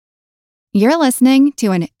You're listening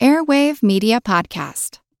to an Airwave Media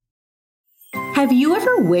Podcast. Have you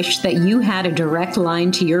ever wished that you had a direct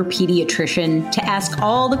line to your pediatrician to ask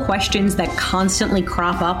all the questions that constantly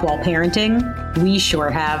crop up while parenting? We sure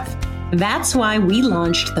have. That's why we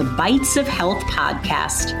launched the Bites of Health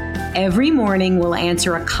podcast. Every morning, we'll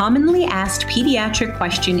answer a commonly asked pediatric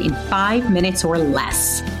question in 5 minutes or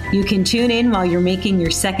less. You can tune in while you're making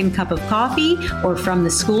your second cup of coffee or from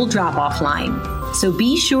the school drop-off line. So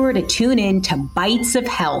be sure to tune in to Bites of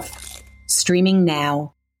Health, streaming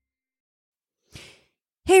now.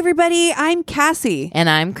 Hey everybody, I'm Cassie. And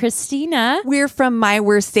I'm Christina. We're from My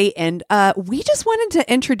Worst State, and we just wanted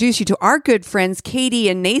to introduce you to our good friends, Katie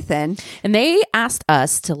and Nathan. And they asked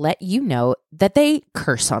us to let you know that they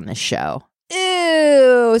curse on this show.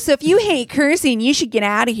 Ew. So if you hate cursing, you should get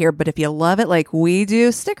out of here. But if you love it like we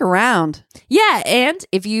do, stick around. Yeah, and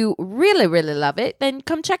if you really, really love it, then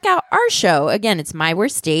come check out our show. Again, it's My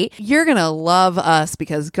Worst State. You're going to love us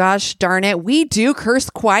because, gosh darn it, we do curse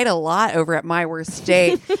quite a lot over at My Worst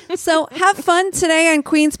State. So have fun today on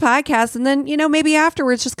Queen's Podcast. And then, maybe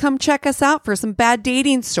afterwards, just come check us out for some bad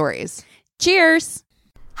dating stories. Cheers.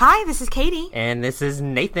 Hi, this is Katie. And this is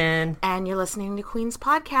Nathan. And you're listening to Queen's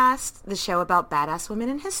Podcast, the show about badass women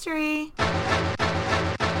in history.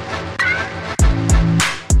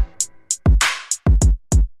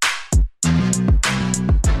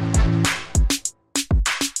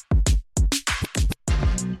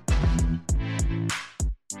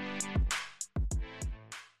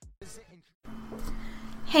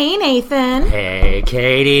 Hey, Nathan. Hey,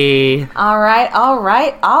 Katie. All right. Or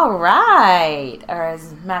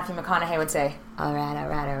as Matthew McConaughey would say, all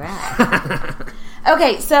right.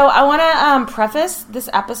 Okay, so I want to preface this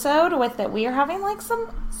episode with that we are having, some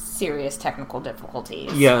serious technical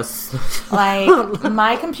difficulties. Yes.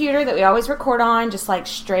 My computer that we always record on just,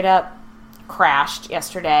 straight up crashed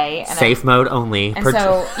yesterday. And safe mode only. And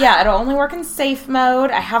so, it'll only work in safe mode.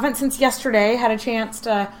 I haven't since yesterday had a chance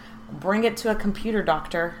to bring it to a computer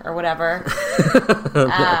doctor or whatever.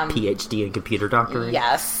 PhD in computer doctoring.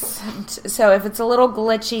 Yes. So if it's a little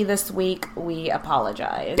glitchy this week, we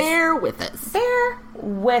apologize. Bear with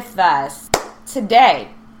us. Today,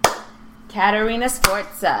 Caterina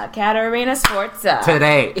Sforza. Today. We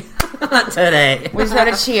just wrote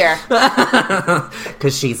a cheer.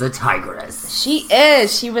 Because she's a tigress. She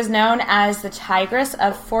is. She was known as the Tigress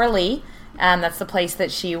of Forlì. That's the place that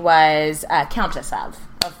she was Countess of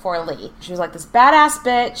Forlì. She was this badass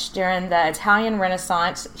bitch during the Italian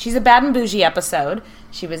Renaissance. She's a bad and bougie episode.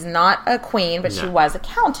 She was not a queen, but she was a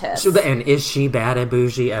countess. And is she bad and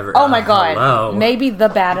bougie ever? Oh my god. Hello. Maybe the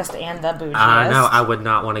baddest and the bougiest. I know. I would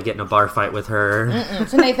not want to get in a bar fight with her. Mm-mm.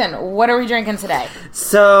 So Nathan, what are we drinking today?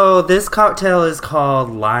 So this cocktail is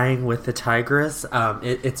called Lying with the Tigress.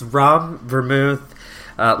 It's rum, vermouth,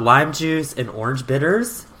 lime juice, and orange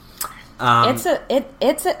bitters. It's a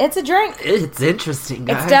drink. It's interesting,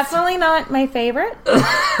 guys. It's definitely not my favorite.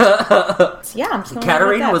 I'm just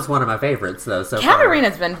Caterina was one of my favorites, though. So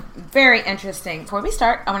Caterina's been very interesting. Before we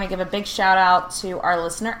start, I want to give a big shout out to our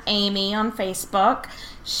listener Amy on Facebook.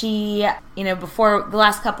 She, before the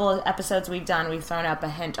last couple of episodes we've done, we've thrown up a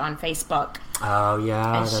hint on Facebook. Oh,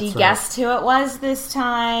 yeah. And she guessed who it was this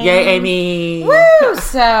time. Yay, Amy. Woo!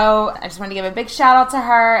 So I just want to give a big shout out to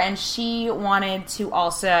her. And she wanted to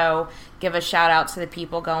also give a shout out to the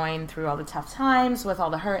people going through all the tough times with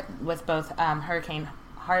all the with both Hurricane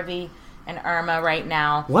Harvey and Irma right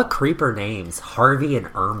now. What creeper names? Harvey and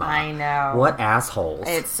Irma. I know. What assholes.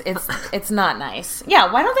 It's not nice.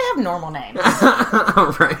 Yeah, why don't they have normal names?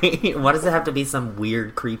 Right? Why does it have to be some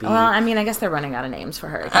weird, creepy... Well, I guess they're running out of names for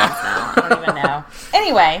hurricanes now. I don't even know.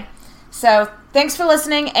 Anyway, so thanks for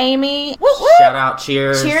listening, Amy. Woo, woo. Shout out,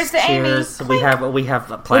 cheers. Cheers to Amy. We have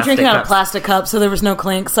plastic We're drinking cups. out of plastic cups, so there was no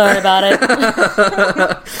clink. Sorry about it. All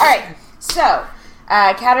right, so...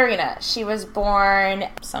 Caterina, she was born,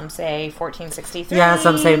 some say 1463. Yeah,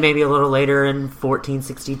 some say maybe a little later in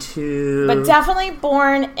 1462. But definitely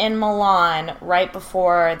born in Milan right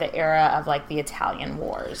before the era of the Italian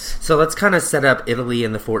Wars. So let's kind of set up Italy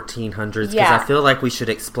in the 1400s because I feel like we should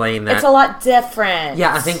explain that. It's a lot different.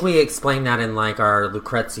 Yeah, I think we explained that in our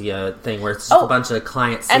Lucrezia thing where it's just a bunch of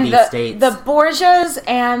client city-states. The Borgias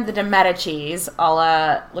and the de Medicis, a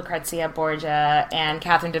la Lucrezia Borgia and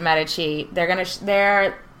Catherine de Medici, they're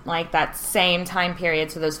that same time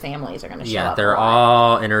period, so those families are going to show up. Yeah, they're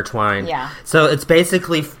all intertwined. Yeah. So it's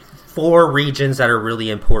basically 4 regions that are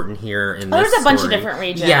really important here in this There's a bunch of story. different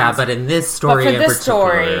regions. Yeah, but in this story in particular,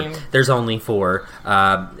 story, there's only 4.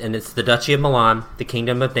 And it's the Duchy of Milan, the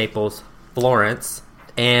Kingdom of Naples, Florence,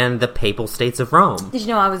 and the Papal States of Rome. Did you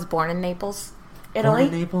know I was born in Naples, Italy?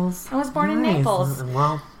 Born in Naples? I was born in Naples.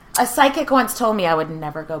 Well, A psychic once told me I would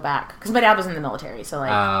never go back because my dad was in the military, so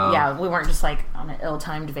yeah, we weren't just like on an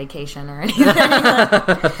ill-timed vacation or anything.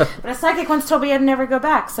 But a psychic once told me I'd never go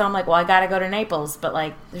back, so I'm like, well, I gotta go to Naples, but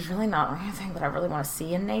like, there's really not anything that I really want to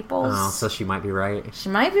see in Naples. Oh, so she might be right. She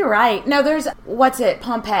might be right. No, there's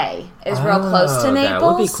Pompeii is real close to Naples. That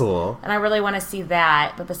would be cool, and I really want to see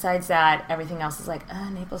that. But besides that, everything else is like,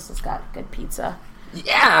 Naples has got good pizza.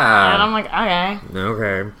 Yeah, and I'm like,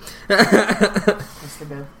 okay. What's the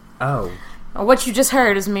boo? Oh. Well, what you just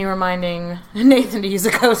heard is me reminding Nathan to use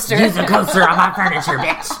a coaster. Use a coaster on my furniture,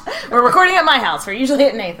 bitch. We're recording at my house. We're usually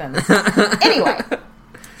at Nathan's.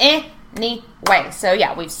 Anyway, so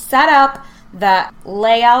yeah, we've set up the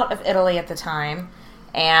layout of Italy at the time.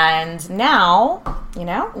 And now,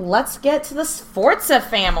 let's get to the Sforza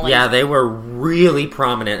family. Yeah, they were really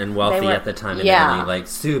prominent and wealthy at the time in Italy. Like,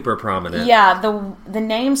 super prominent. Yeah, the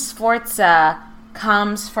name Sforza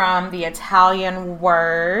comes from the Italian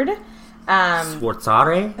word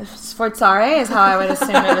Sforzare? Sforzare is how I would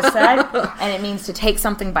assume it was said, and it means to take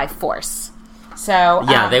something by force. So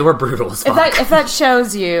yeah, they were brutal as fuck. If that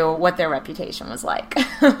shows you what their reputation was like.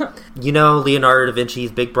 Leonardo da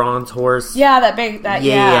Vinci's big bronze horse? Yeah,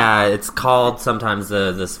 yeah, it's called sometimes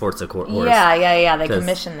the Sforza horse. Yeah, they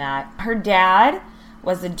commissioned that. Her dad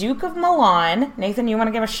was the Duke of Milan. Nathan, you want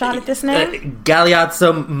to give a shot at this name?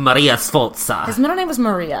 Galeazzo Maria Sforza. His middle name was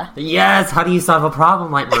Maria. Yes, how do you solve a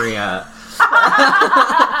problem like Maria?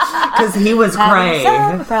 Because he was cray.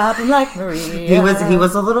 A problem like Maria. He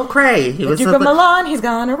was a little cray. He the was Duke of Milan. He's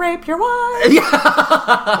gonna rape your wife.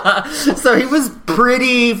 Yeah. So he was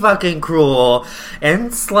pretty fucking cruel and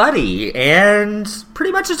slutty and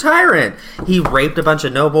pretty much a tyrant. He raped a bunch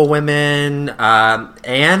of noble women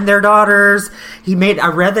and their daughters. I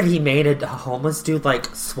read that he made a homeless dude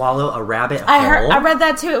swallow a rabbit whole. I read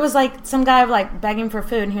that too. It was some guy begging for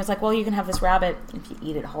food, and he was like, "Well, you can have this rabbit if you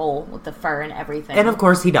eat it whole with the fur and everything." And of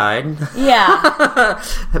course, he died. Yeah.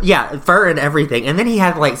 Yeah, fur and everything. And then he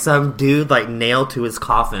had some dude nailed to his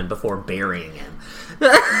coffin before burying him. But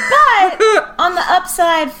on the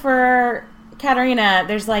upside for Caterina,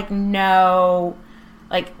 there's no.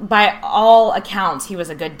 By all accounts, he was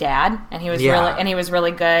a good dad, and he was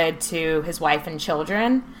really good to his wife and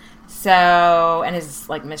children. So, and his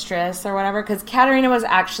mistress or whatever, because Caterina was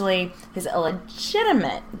actually his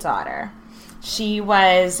illegitimate daughter. She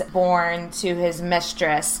was born to his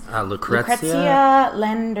mistress, Lucrezia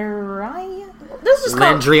Landriani. This is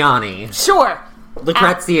called Landriani. Sure.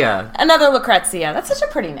 Lucrezia. Another Lucrezia. That's such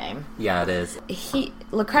a pretty name. Yeah, it is.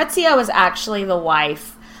 Lucrezia was actually the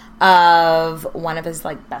wife of one of his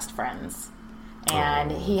best friends,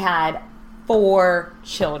 and he had 4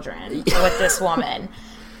 children with this woman.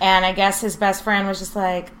 And I guess his best friend was just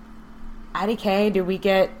like, IDK, do we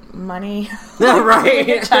get money?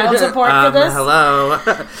 Right. Child support for this? Hello.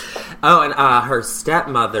 Oh, and her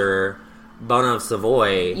stepmother, Bona of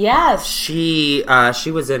Savoy. Yes. She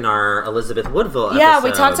was in our Elizabeth Woodville episode. Yeah,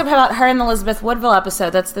 we talked about her in the Elizabeth Woodville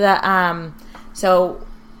episode. That's the, so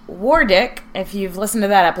Warwick, if you've listened to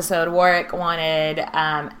that episode, Warwick wanted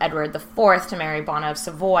Edward IV to marry Bona of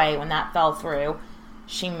Savoy. When that fell through,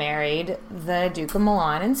 she married the Duke of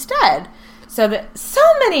Milan instead. So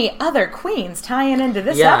many other queens tying into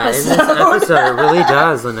this episode. Yeah, in this episode, it really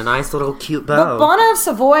does, and a nice little cute bow. But Bona of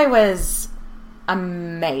Savoy was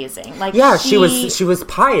amazing. She was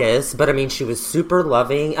pious, but she was super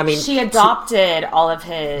loving. She adopted all of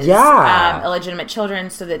his illegitimate children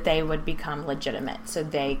so that they would become legitimate, so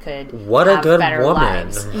they could have good better woman.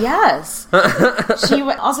 lives. Yes.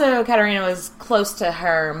 Caterina was close to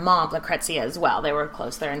her mom, Lucrezia, as well. They were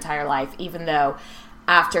close their entire life, even though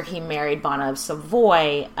after he married Bona of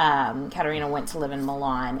Savoy, Caterina went to live in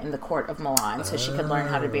Milan, in the court of Milan, so she could learn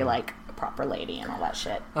how to be a proper lady and all that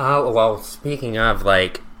shit. Well, speaking of,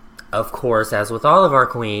 of course, as with all of our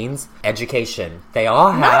queens, education. They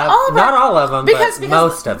all have, not all of them, but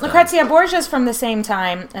most of them. Lucrezia Borgia's from the same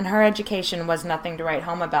time, and her education was nothing to write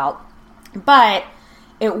home about. But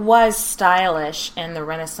it was stylish in the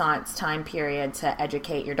Renaissance time period to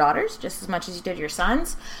educate your daughters just as much as you did your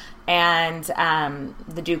sons. And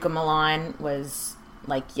the Duke of Milan was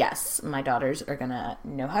like, yes, my daughters are going to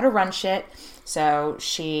know how to run shit. So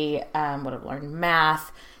she would have learned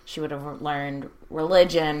math. She would have learned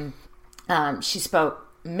religion. She spoke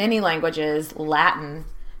many languages, Latin,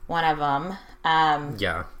 one of them.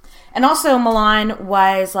 Yeah. And also Milan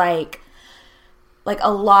was like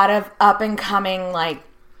a lot of up and coming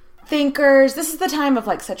thinkers. This is the time of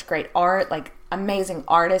like such great art, like amazing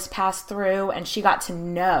artists passed through, and she got to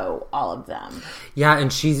know all of them. Yeah,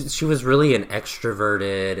 and she was really an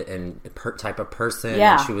extroverted and type of person.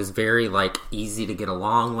 Yeah. And she was very like easy to get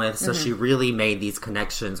along with. So she really made these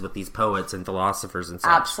connections with these poets and philosophers and such.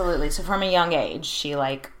 Absolutely. So from a young age, she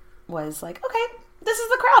like was like, okay, this is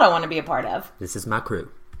the crowd I want to be a part of. This is my crew.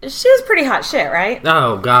 She was pretty hot shit, right?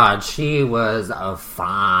 Oh, God. She was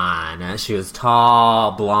fine. She was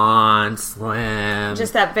tall, blonde, slim.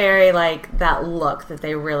 Just that very, like, that look that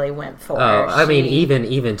they really went for. Oh, I mean,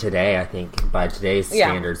 even today, I think, by today's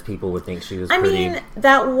standards, people would think she was pretty... I mean,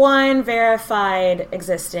 that one verified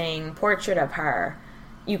existing portrait of her,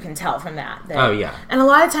 you can tell from that. Oh, yeah. And a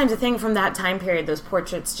lot of times, I think from that time period, those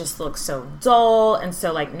portraits just look so dull, and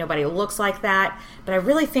so, like, nobody looks like that. But I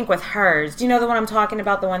really think with hers, do you know the one I'm talking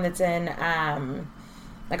about? The one that's in,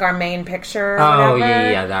 like, our main picture or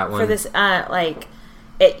whatever? Yeah, that one. For this, I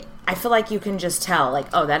feel like you can just tell, like,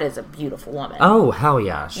 oh, that is a beautiful woman. Oh, hell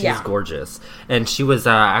yeah. She's gorgeous. And she was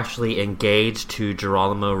actually engaged to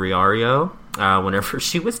Girolamo Riario whenever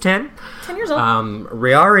she was 10. 10 years old.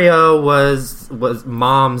 Riario was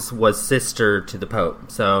sister to the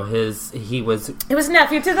Pope. So he was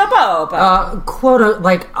nephew to the Pope.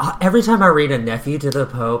 Every time I read a nephew to the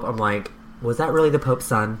Pope, I'm like, was that really the Pope's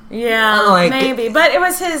son? Yeah, maybe. But it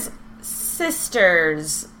was his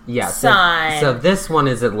sister's son. So this one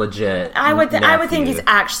isn't legit. I would think he's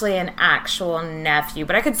actually an actual nephew.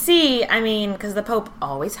 But I could see, I mean, because the Pope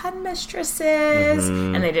always had mistresses,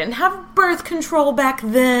 and they didn't have birth control back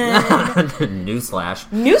then. Newsflash.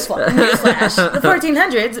 The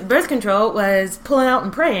 1400s, birth control was pulling out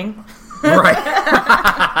and praying. Right.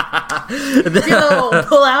 Do a little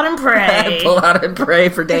pull out and pray. Pull out and pray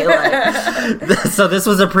for daylight. So this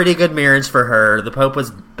was a pretty good marriage for her. The Pope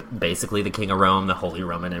was basically the King of Rome, the Holy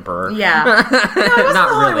Roman Emperor. Yeah. No, he wasn't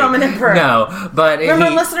the Holy Roman Emperor. No, but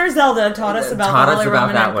remember, listener Zelda taught us about the Holy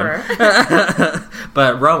Roman Emperor.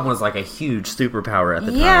 But Rome was like a huge superpower at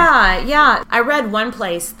the time. Yeah. I read one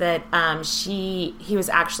place that he was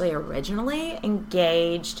actually originally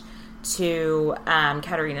engaged to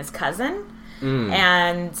Caterina's cousin.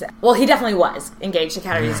 And, well, he definitely was engaged to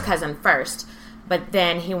Caterina's cousin first, but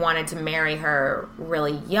then he wanted to marry her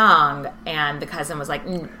really young, and the cousin was like,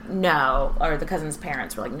 no, or the cousin's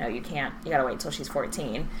parents were like, no, you can't, you gotta wait till she's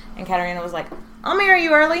 14. And Caterina was like, I'll marry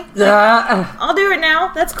you early. I'll do it now.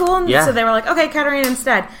 That's cool. And so they were like, okay, Caterina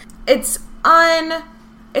instead. It's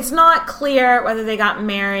not clear whether they got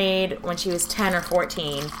married when she was 10 or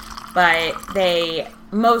 14, but they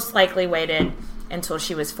most likely waited until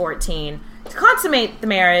she was 14 to consummate the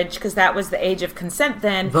marriage, because that was the age of consent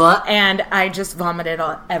then. And I just vomited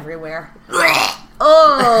everywhere.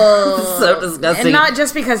 Oh, so disgusting. And not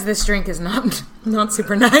just because this drink is not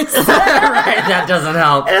super nice. Right, that doesn't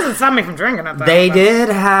help. It doesn't stop me from drinking it, though. They did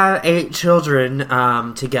have 8 children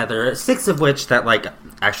together, 6 of which that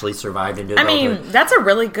actually survived into adulthood. I mean, that's a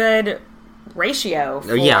really good ratio for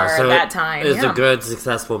that time. It's a good,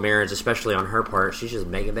 successful marriage, especially on her part. She's just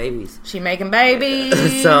making babies. She's making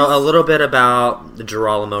babies. So, a little bit about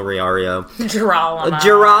Girolamo Riario.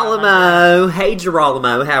 Girolamo. Hey,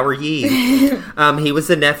 Girolamo, how are you? He was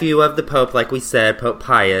the nephew of the Pope, like we said, Pope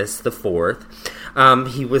Pius IV.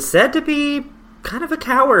 He was said to be kind of a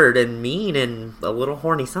coward and mean and a little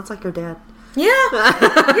horny. Sounds like your dad. Yeah.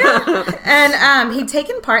 And he'd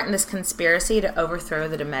taken part in this conspiracy to overthrow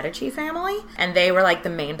the de' Medici family, and they were like the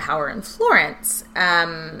main power in Florence.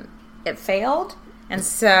 It failed, and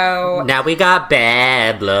so now we got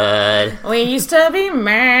bad blood. We used to be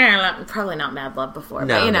mad, probably not mad blood before,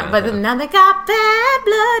 no, but now they got bad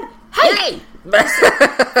blood. Hey!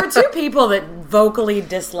 For 2 people that vocally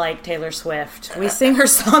dislike Taylor Swift, we sing her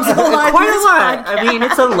songs a lot. Quite a lot. I mean,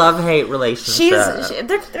 it's a love-hate relationship.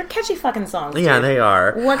 They're catchy fucking songs. Yeah, dude. they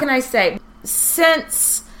are. What can I say?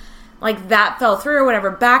 Since that fell through or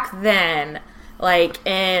whatever, back then,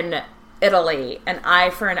 in Italy, an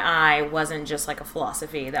eye for an eye wasn't just like a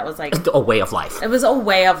philosophy. That was like a way of life. It was a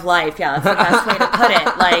way of life. Yeah, that's the best way to put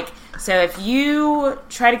it. So if you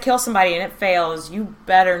try to kill somebody and it fails, you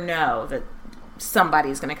better know that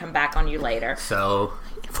somebody's going to come back on you later. So,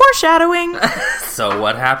 foreshadowing. So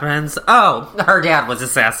what happens? Oh, her dad was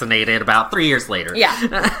assassinated about 3 years later.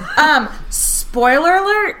 Yeah. Spoiler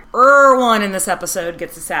alert, Erwan in this episode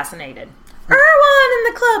gets assassinated. Erwan in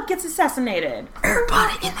the club gets assassinated.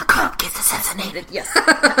 Everybody in the club gets assassinated. Yes,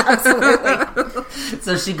 absolutely.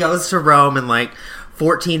 So she goes to Rome in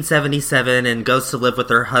 1477 and goes to live with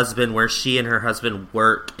her husband, where she and her husband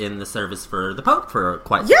work in the service for the Pope for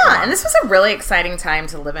quite some time. And this was a really exciting time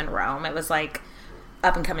to live in Rome. It was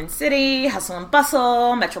up and coming city, hustle and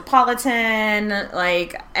bustle, metropolitan,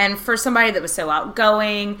 like, and for somebody that was so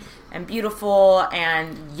outgoing and beautiful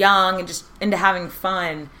and young and just into having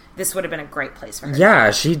fun, this would have been a great place for her.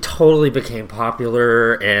 Yeah, she totally became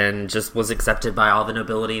popular and just was accepted by all the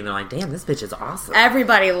nobility, and they're like, damn, this bitch is awesome.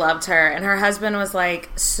 Everybody loved her, and her husband was like,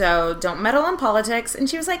 so don't meddle in politics, and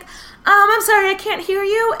she was like, I'm sorry, I can't hear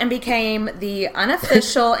you, and became the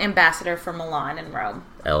unofficial ambassador for Milan and Rome.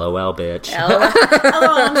 LOL, bitch. LOL,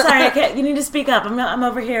 I'm sorry, I can't, you need to speak up. I'm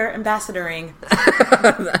over here ambassadoring.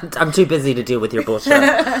 I'm too busy to deal with your bullshit.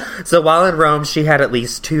 So while in Rome, she had at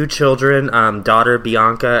least 2 children, daughter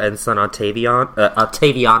Bianca and son Ottaviano.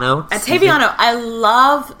 Ottaviano, I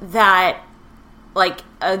love that, like,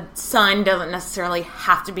 a son doesn't necessarily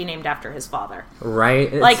have to be named after his father.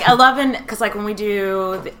 Right? Like, I love it, because, like, when we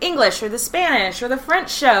do the English or the Spanish or the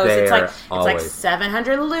French shows, it's like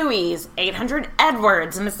 700 Louis, 800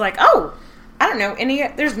 Edwards, and it's like, oh, I don't know,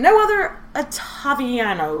 there's no other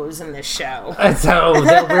Ottavianos in this show. So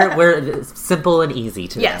we're simple and easy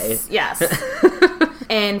today. Yes.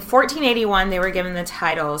 In 1481, they were given the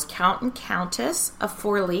titles Count and Countess of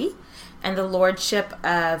Forlì and the Lordship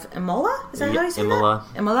of Imola? Is that how you say Imola.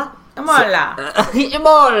 that?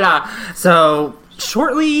 Imola. So,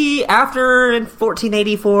 shortly after, in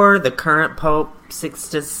 1484, the current Pope,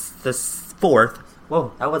 Sixtus IV...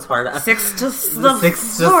 Whoa, that was hard. Sixtus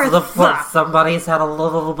the Fourth. Somebody's had a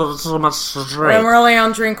little bit too much to drink. I'm really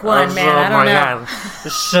on drink 1, man. I don't know.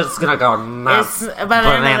 This shit's gonna go nuts. By the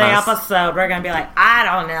end of the episode, we're gonna be like, I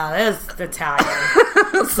don't know, this is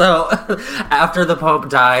Italian. So, after the Pope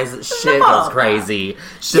dies, shit goes crazy.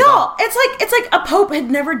 Yo, it's like a Pope had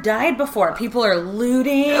never died before. People are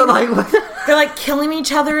looting. They're like killing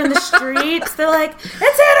each other in the streets. They're like, it's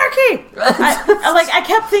anarchy. I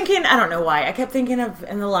kept thinking, I don't know why, I kept thinking of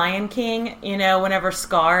in The Lion King, you know, whenever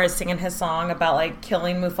Scar is singing his song about, like,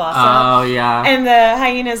 killing Mufasa. Oh, yeah. And the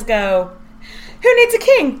hyenas go, who needs a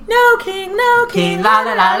king? No king, no king. La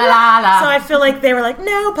la la la la. So I feel like they were like,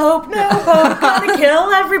 no Pope, gotta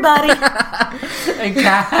kill everybody. And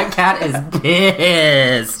Kat is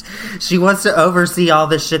pissed. She wants to oversee all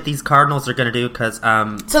this shit these cardinals are gonna do, because,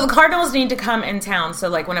 So the cardinals need to come in town. So,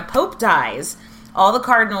 like, when a Pope dies, all the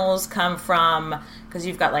cardinals come from, because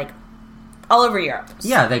you've got, like, all over Europe.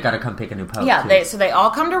 Yeah, they gotta come pick a new Pope. Yeah, too. they all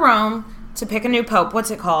come to Rome to pick a new Pope.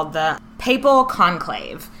 What's it called? The Papal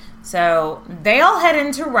Conclave. So they all head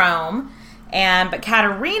into Rome, but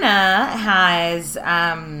Caterina has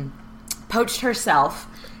poached herself.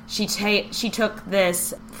 She took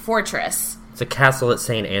this fortress. It's a castle at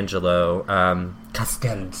St. Angelo,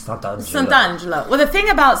 Castel Sant'Angelo. Sant'Angelo. Well, the thing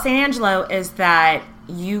about St. Angelo is that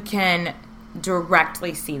you can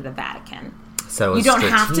directly see the Vatican. So you don't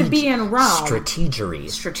have to be in Rome. Strategery.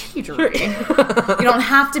 You don't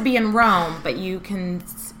have to be in Rome, but you can,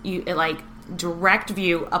 direct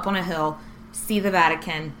view up on a hill, see the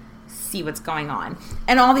Vatican, see what's going on.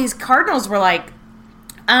 And all these cardinals were like,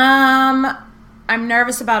 I'm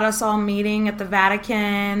nervous about us all meeting at the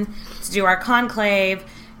Vatican to do our conclave,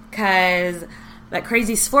 because that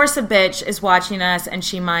crazy Sforza bitch is watching us, and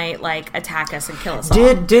she might, like, attack us and kill us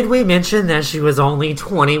all. Did we mention that she was only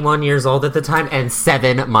 21 years old at the time and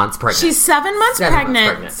 7 months pregnant? She's 7 months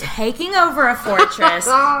pregnant, taking over a fortress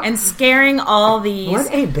and scaring all these...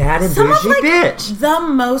 What a bad and bougie bitch. The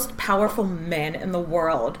most powerful men in the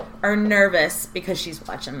world are nervous because she's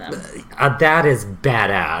watching them. That is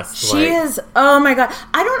badass. She is... Oh, my God.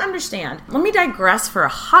 I don't understand. Let me digress for a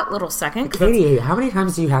hot little second. Katie, how many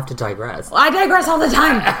times do you have to digress? Well, I digress all the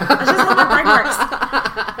time. That's just how my brain works.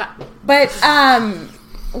 But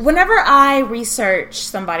whenever I research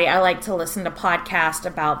somebody, I like to listen to podcasts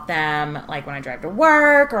about them, like when I drive to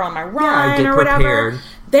work or on my run or whatever.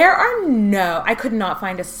 There are I could not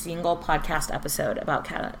find a single podcast episode about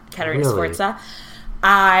Caterina Sforza.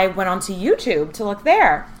 I went onto YouTube to look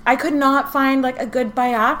there. I could not find, like, a good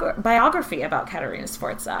biography about Caterina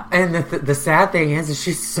Sforza. And the sad thing is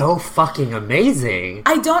she's so fucking amazing.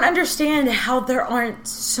 I don't understand how there aren't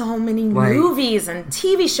so many movies and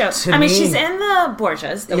TV shows. I mean, she's in the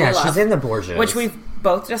Borgias that we love. Yeah, she's in the Borgias. Which we've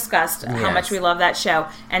both discussed how much we love that show.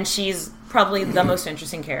 And she's probably the most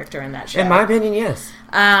interesting character in that show. In my opinion, yes.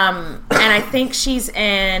 And I think she's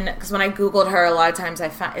in, because when I Googled her, a lot of times I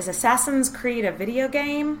found, is Assassin's Creed a video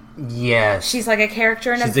game? Yes. She's like a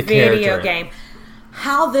character in a video game.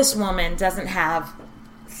 How this woman doesn't have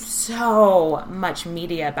so much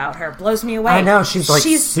media about her blows me away. I know,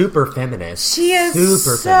 she's super feminist. She is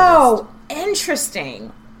super so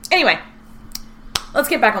interesting. Anyway, let's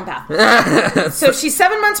get back on path. So she's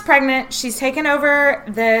 7 months pregnant. She's taken over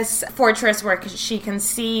this fortress where she can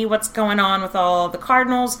see what's going on with all the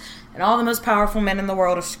cardinals. and all the most powerful men in the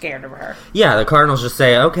world are scared of her. Yeah, the Cardinals just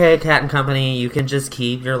say, okay, Cat and Company, you can just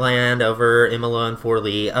keep your land over Imola and Fort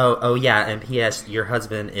Lee. Oh yeah, and P.S., your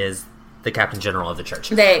husband is the Captain General of the church.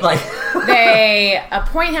 They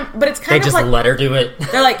appoint him, but it's kind they of just like... let her do it.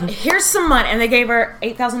 They're like, here's some money, and they gave her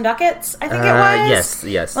 8,000 ducats, I think it was.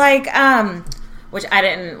 Yes. Like, which I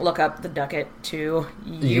didn't look up the ducat to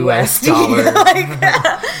US USD.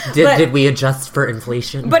 dollars. Did we adjust for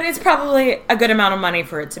inflation? But it's probably a good amount of money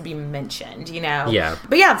for it to be mentioned, you know? Yeah.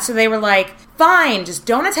 But yeah, so they were like, fine, just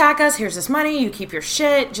don't attack us. Here's this money. You keep your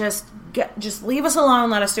shit. Just leave us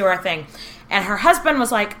alone. Let us do our thing. And her husband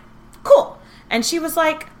was like, cool. And she was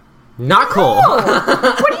like, not cool. No.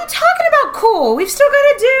 What are you talking about cool? We've still got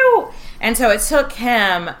to do. And so it took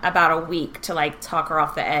him about a week to like talk her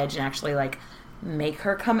off the edge and actually like make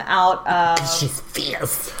her come out of... She's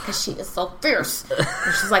fierce. Because she is so fierce.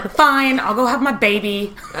 And she's like, fine, I'll go have my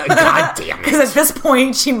baby. God damn it. Because at this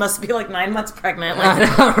point, she must be like 9 months pregnant.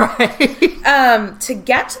 Like, right. To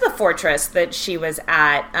get to the fortress that she was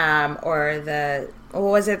at, or what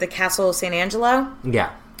was it, the Castle San Angelo?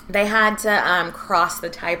 Yeah. They had to cross the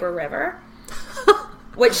Tiber River,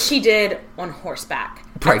 which she did on horseback.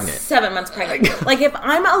 Pregnant. At 7 months pregnant. Like, if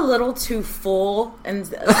I'm a little too full and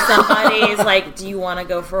somebody's like, do you want to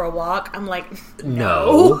go for a walk? I'm like,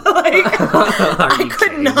 no. Like, I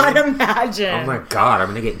could not imagine. Oh my God,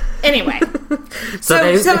 I'm going to get... Anyway. so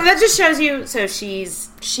that just shows you, so she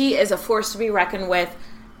is a force to be reckoned with.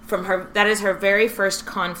 That is her very first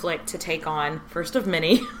conflict to take on, first of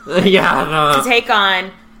many. To take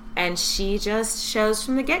on. And she just shows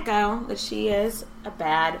from the get-go that she is a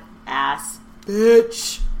bad-ass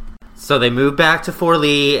bitch. So they moved back to Fort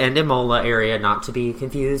Lee and Imola area, not to be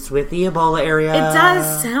confused with the Ebola area. It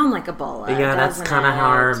does sound like Ebola. Yeah, that's kind of how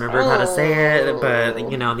I remembered how to say it. But,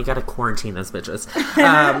 you gotta quarantine those bitches.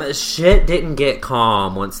 Shit didn't get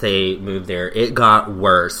calm once they moved there. It got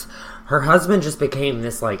worse. Her husband just became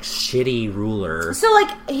this, like, shitty ruler. So,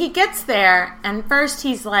 like, he gets there, and first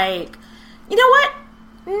he's like, you know what?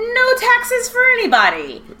 No taxes for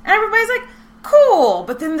anybody. And everybody's like, cool.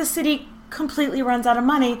 But then the city completely runs out of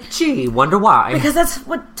money. Gee, wonder why. Because that's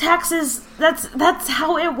what taxes, that's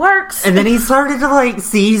how it works. And then he started to, like,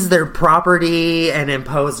 seize their property and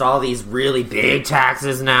imposed all these really big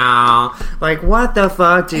taxes now. Like, what the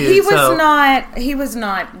fuck, dude? He was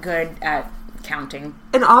not good at counting.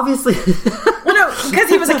 And obviously... Well, no, because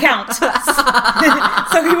he was a count.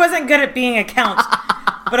 So he wasn't good at being a count.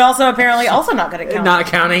 But also, apparently, also not good at counting. Not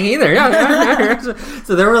counting either.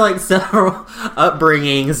 So there were, like, several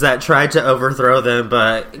upbringings that tried to overthrow them,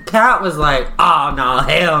 but Kat was like, oh, no,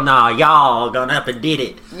 hell no, y'all gone up and did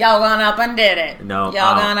it. Y'all gone up and did it. No.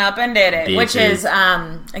 Y'all gone up and did it. Bitches. Which is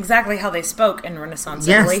exactly how they spoke in Renaissance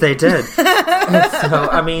Yes, Italy. they did. So,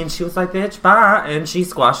 I mean, she was like, bitch, bye, and she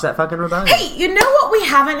squashed that fucking rebellion. Hey, you know what we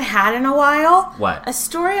haven't had in a while? What? A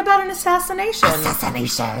story about an assassination.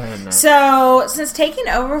 Assassination. So, since taking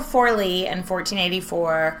over Fort Lee in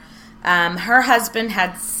 1484, her husband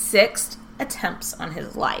had 6 attempts on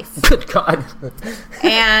his life. Good God.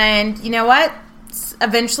 And you know what?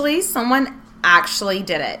 Eventually, someone actually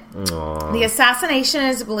did it. Aww. The assassination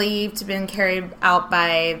is believed to have been carried out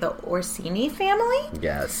by the Orsini family.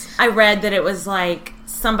 Yes. I read that it was like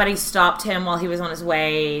somebody stopped him while he was on his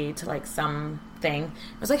way to like something.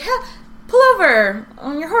 It was like, hey, pull over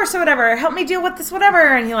on your horse or whatever. Help me deal with this whatever.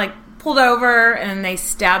 And he like pulled over and they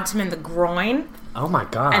stabbed him in the groin. Oh my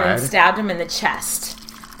God. And then stabbed him in the chest.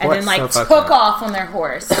 And What's then like so took off on their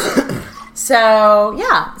horse. So,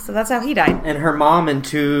 yeah. So that's how he died. And her mom and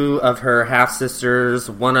 2 of her half-sisters,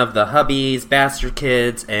 one of the hubby's bastard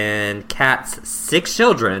kids, and Kat's 6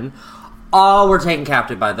 children, all were taken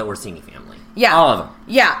captive by the Orsini family. Yeah. All of them.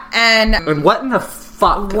 Yeah. And what in the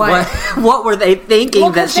fuck? What? What were they thinking?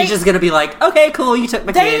 Well, that she's just going to be like, okay, cool, you took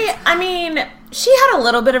my kids. I mean, she had a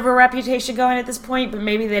little bit of a reputation going at this point, but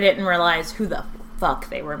maybe they didn't realize who the fuck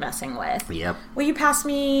they were messing with. Yep. Will you pass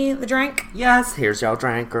me the drink? Yes, here's y'all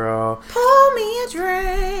drink, girl. Pour me a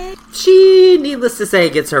drink. She, needless to say,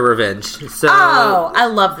 gets her revenge. So I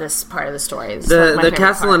love this part of the story. The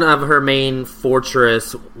castellan of her main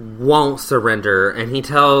fortress won't surrender, and he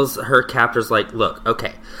tells her captors, like, look,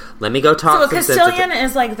 okay, let me go talk to... So a Castilian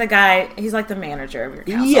is like the guy, he's like the manager of your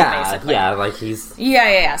castle, basically. Yeah, like he's...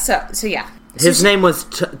 Yeah. So yeah. His name was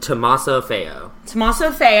Tommaso Feo.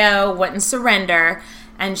 Tommaso Feo wouldn't surrender,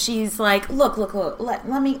 and she's like, "Look!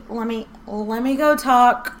 Let me go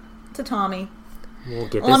talk to Tommy. We'll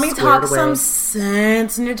get this Let me talk away. some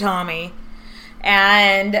sense into Tommy."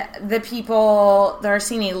 And the people, the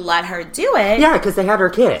Orsini, let her do it. Yeah, because they had her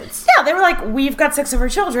kids. Yeah, they were like, "We've got 6 of her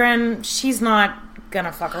children. She's not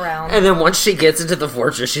gonna fuck around. And then once she gets into the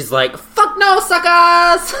fortress, she's like, fuck no,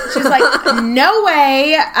 suckers! She's like, no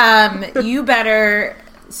way. You better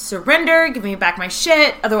surrender, give me back my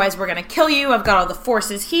shit, otherwise we're gonna kill you. I've got all the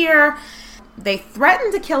forces here. They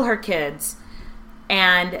threatened to kill her kids.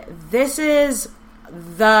 And this is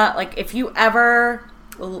if you ever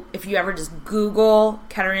just Google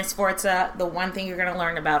Caterina Sforza, the one thing you're going to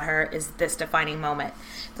learn about her is this defining moment.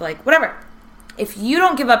 They're like, whatever. If you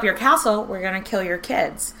don't give up your castle, we're going to kill your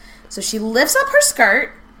kids. So she lifts up her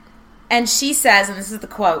skirt and she says, and this is the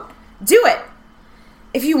quote, do it.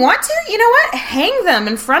 If you want to, you know what? Hang them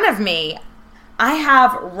in front of me. I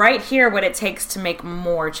have right here what it takes to make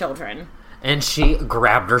more children. And she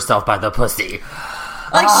grabbed herself by the pussy.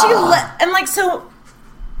 So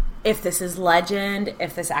if this is legend,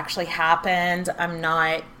 if this actually happened,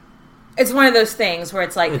 it's one of those things where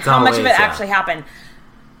it's like, how much of it actually happened?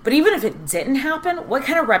 But even if it didn't happen, what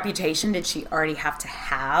kind of reputation did she already have to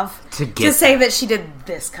say that she did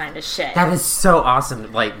this kind of shit? That is so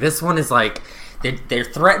awesome. Like, this one is like, they're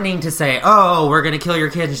threatening to say, oh, we're going to kill your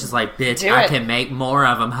kids. And she's like, bitch, I can make more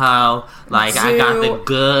of them, ho. Like, I got the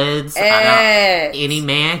goods. Any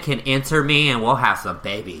man can enter me and we'll have some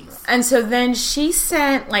babies. And so then she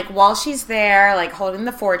sent, while she's there, holding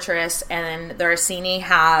the fortress, and the Orsini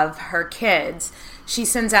have her kids, she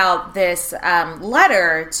sends out this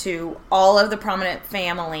letter to all of the prominent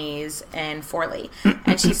families in Forlì.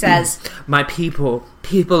 And she says, my people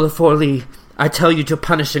of Forlì, I tell you to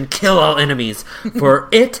punish and kill all enemies. For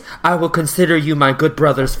it, I will consider you my good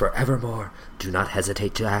brothers forevermore. Do not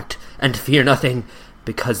hesitate to act, and fear nothing,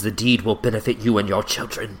 because the deed will benefit you and your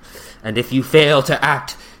children. And if you fail to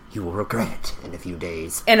act, you will regret it in a few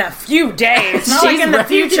days. In a few days? Not like in the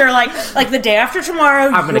future, like the day after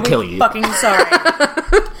tomorrow. I'm going to kill you. Fucking sorry.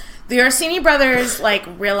 The Orsini brothers,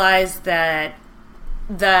 realized that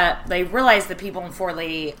the people in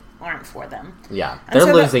Forlì aren't for them. Yeah,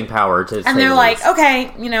 they're losing power to. And they're like,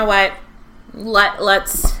 okay, you know what?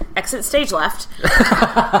 Let's exit stage left.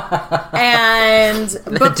 But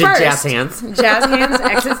first, jazz hands,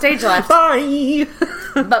 exit stage left. Bye.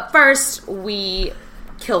 But first, we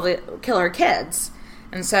kill her kids,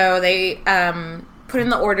 and so they put in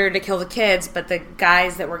the order to kill the kids. But the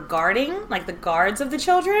guys that were guarding, the guards of the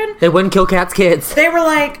children, they wouldn't kill Kat's kids. They were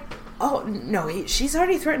like, oh, no, she's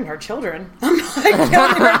already threatened our children. I'm not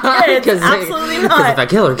killing her kids. Absolutely not. Because if I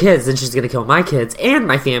kill her kids, then she's going to kill my kids and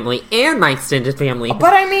my family and my extended family.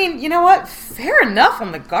 But I mean, you know what? Fair enough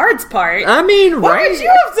on the guards' part. I mean, what right? What would you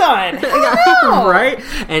have done? I don't know. Right?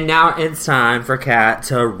 And now it's time for Kat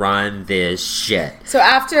to run this shit. So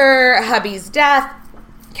after hubby's death,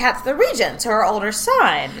 Kat's the regent to her older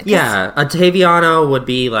son. Yeah, Ottaviano would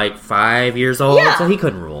be 5 years old, so he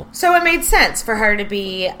couldn't rule. So it made sense for her to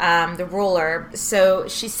be the ruler. So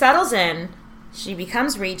she settles in, she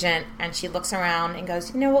becomes regent, and she looks around and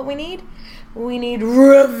goes, you know what we need? We need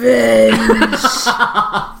revenge.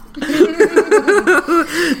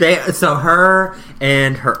 So her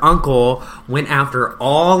and her uncle went after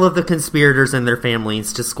all of the conspirators and their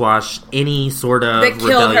families to squash any sort of that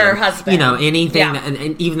killed her husband. Anything,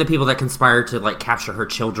 and even the people that conspired to capture her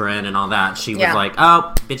children and all that. She was like,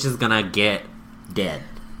 "Oh, bitch is gonna get dead.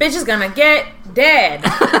 Bitch is gonna get dead.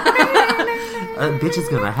 Bitch is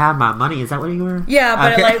gonna have my money." Is that what you were? Yeah,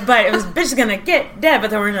 but okay. But it was bitch is gonna get dead. But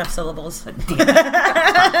there were enough syllables.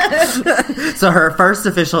 So her first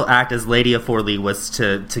official act as Lady of Forlì was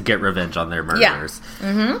to get revenge on their murderers. Yeah.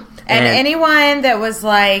 Mm-hmm. And anyone that was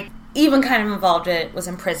even kind of involved in it was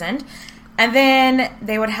imprisoned. And then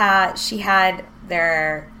she had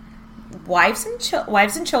their wives and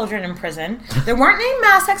children in prison. There weren't any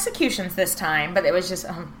mass executions this time, but it was just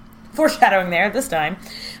foreshadowing there this time.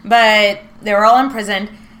 But they were all imprisoned.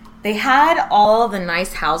 They had all the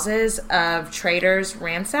nice houses of traders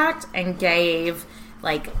ransacked and gave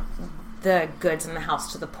the goods in the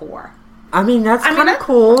house to the poor. I mean, that's kind of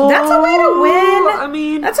cool. That's a way to win. I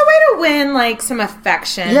mean, that's a way to win some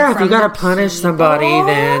affection. Yeah, if you gotta punish somebody,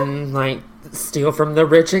 then steal from the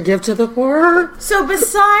rich and give to the poor. So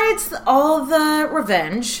besides all the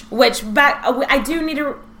revenge, which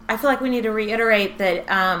I feel like we need to reiterate that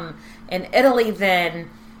in Italy then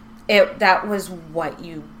that was what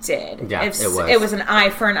you did. Yeah, it was. It was an eye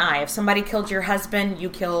for an eye. If somebody killed your husband, you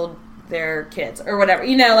killed their kids or whatever.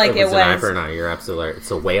 It was an eye for an eye. You're absolutely right.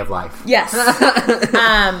 It's a way of life. Yes.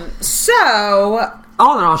 So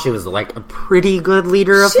all in all, she was a pretty good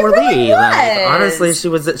leader of Forlì. Really was. Honestly, she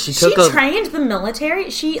was. She trained the military.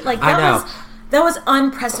 She that was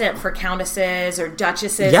unprecedented for countesses or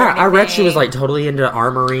duchesses. Yeah, or I read she was anything. like totally into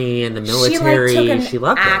armory and the military. She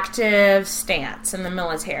loved it. active stance in the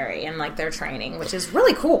military and like their training, which is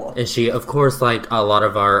really cool. And she, of course, like a lot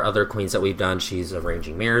of our other queens that we've done, she's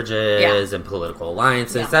arranging marriages and political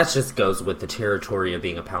alliances. Yeah. That just goes with the territory of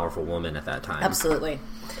being a powerful woman at that time. Absolutely.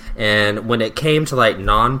 And when it came to like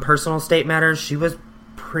non-personal state matters, she was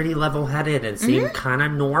pretty level-headed and seemed kind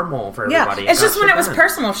of normal for everybody. Yeah, it's just when it was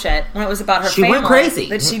personal shit, when it was about her She family, went crazy.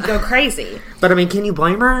 that she'd go crazy. But I mean, can you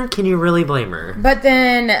blame her? Can you really blame her? But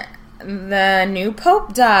then the new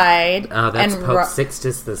pope died. Oh, that's and Pope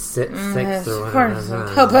Sixtus the Sixth or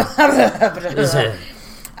whatever.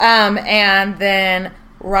 And then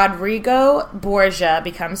Rodrigo Borgia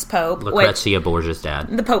becomes pope. Lucrezia Borgia's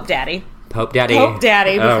dad. The Pope Daddy. Pope Daddy. Pope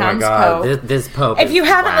Daddy becomes Pope. This Pope. If you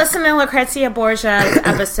haven't whack. listened to Lucrezia Borgia's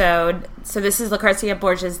episode, so this is Lucrezia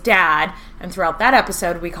Borgia's dad, and throughout that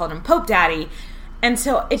episode we called him Pope Daddy. And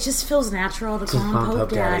so it just feels natural to call him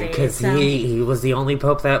Pope Daddy. Because so. he was the only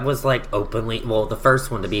Pope that was like openly, well, the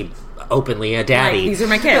first one to be openly a daddy. Like, these are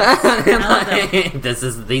my kids. I love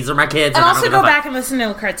them. These are my kids. And I also don't go give a back and listen to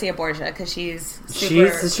Lucrezia Borgia because she's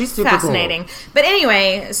super fascinating. cool. But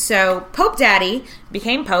anyway, so Pope Daddy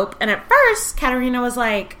became Pope, and at first Caterina was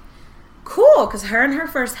like, cool, because her and her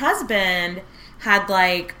first husband had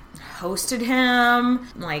like hosted him,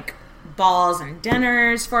 like balls and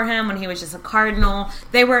dinners for him when he was just a cardinal.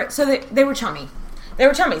 They were chummy. They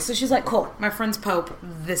were chummy. So she's like, cool, my friend's Pope.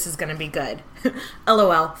 This is going to be good.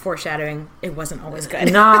 LOL, foreshadowing. It wasn't always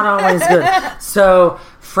good. Not always good. So,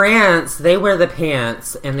 France, they wear the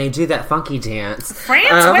pants and they do that funky dance.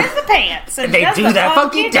 France wears the pants and they does do the that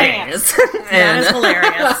funky dance. dance. That is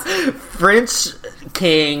hilarious. French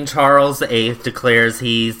King Charles VIII declares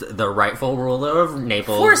he's the rightful ruler of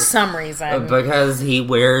Naples. For some reason. Because he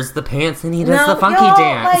wears the pants and he does the funky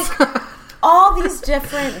dance. Like, all these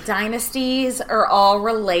different dynasties are all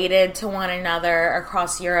related to one another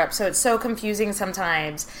across Europe, so it's so confusing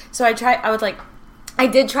sometimes. So I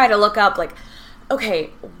did try to look up, like, okay,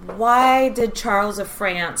 why did Charles of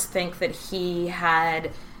France think that he had,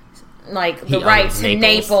 like, the right to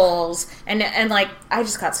Naples? And like, I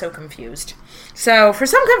just got so confused. So for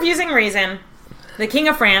some confusing reason, the King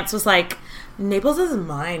of France was like, Naples is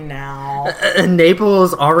mine now.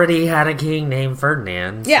 Naples already had a king named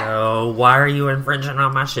Ferdinand. Yeah. So why are you infringing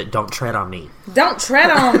on my shit? Don't tread on me. Don't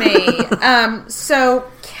tread on me. So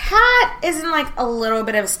Kat is in like a little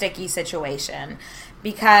bit of a sticky situation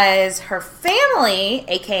because her family,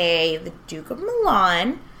 aka the Duke of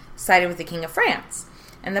Milan, sided with the King of France,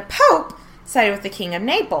 and the Pope sided with the King of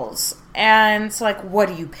Naples. And so, like, what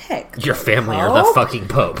do you pick? Your family or the fucking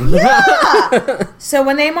Pope. Yeah! So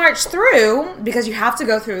when they march through, because you have to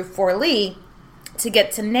go through Forlì to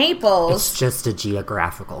get to Naples. It's just a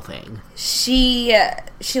geographical thing. She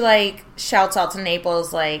like, shouts out to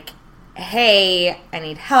Naples, like, hey, I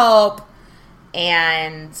need help.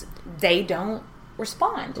 And they don't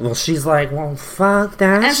respond. Well, she's like, well, fuck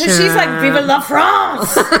that And so shit. she's like, Vive la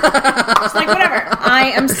France! It's like, whatever.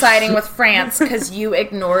 I am siding with France because you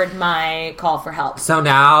ignored my call for help. So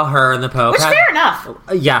now her and the Pope... Which, fair enough.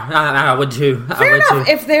 Yeah, I would too. Fair enough.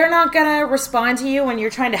 If they're not going to respond to you when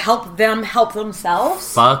you're trying to help them help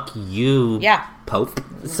themselves. Fuck you, Yeah. Pope.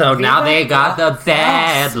 So now they got the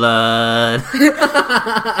bad blood.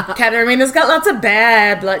 Caterina's got lots of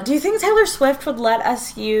bad blood. Do you think Taylor Swift would let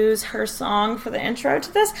us use her song for the intro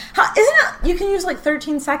to this? Isn't it, you can use like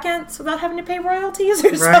 13 seconds without having to pay royalties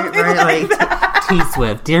or something like that?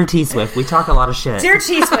 T-Swift. Dear T-Swift, we talk a lot of shit. Dear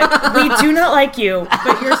T Swift, we do not like you,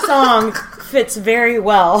 but your song fits very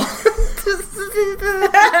well.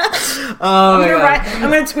 I'm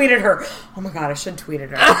going to tweet at her. Oh my god, I should tweet at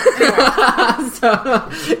her.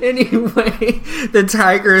 Anyway, the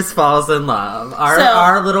tigress falls in love.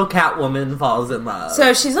 Our little Catwoman falls in love.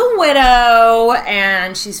 So she's a widow,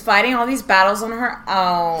 and she's fighting all these battles on her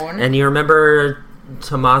own. And you remember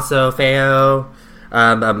Tommaso Feo?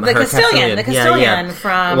 The Castilian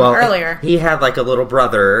from earlier. He had like a little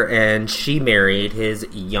brother, and she married his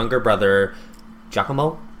younger brother,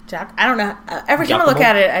 Giacomo. I don't know. Every time I look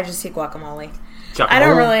at it, I just see guacamole. I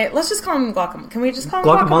don't really... Let's just call him guacamole. Can we just call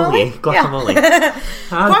him guacamole? Guacamole. Yeah.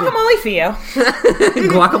 Guacamole Fio.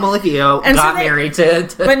 Guacamole Fio And got married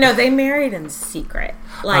to... But no, they married in secret.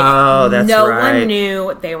 Like, that's no right. one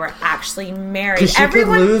knew they were actually married. Because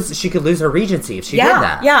she could lose her regency if she did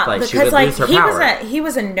that. Yeah, like, because she would lose her power. he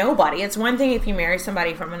was a nobody. It's one thing if you marry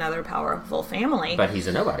somebody from another powerful family. But he's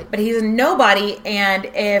a nobody. And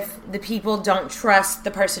if the people don't trust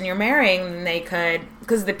the person you're marrying, then they could...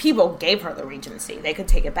 Because the people gave her the regency. They could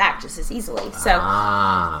take it back just as easily. So,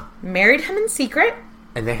 married him in secret.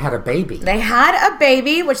 And they had a baby. They had a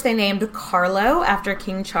baby, which they named Carlo after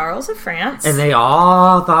King Charles of France. And they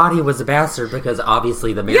all thought he was a bastard because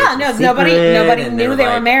obviously the marriage was secret, nobody knew they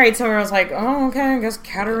were like, married. So everyone was like, oh, okay, I guess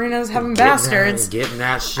Caterina's having bastards. Getting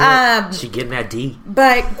that shit. She getting that D.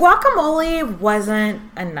 But Guacamole wasn't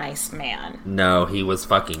a nice man. No, he was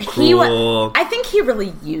fucking cruel. I think he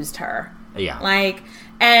really used her. Yeah. Like,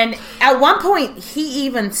 and at one point, he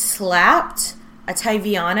even slapped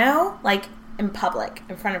Ottaviano, like, in public,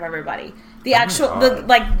 in front of everybody. The actual,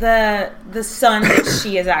 the son that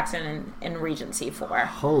she is acting in Regency for.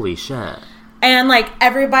 Holy shit. And, like,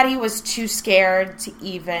 everybody was too scared to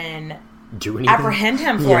even do anything? Apprehend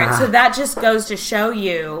him for it. So that just goes to show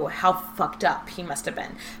you how fucked up he must have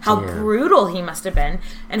been. How brutal he must have been.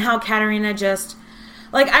 And how Caterina just,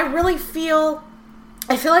 like, I feel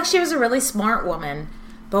like she was a really smart woman.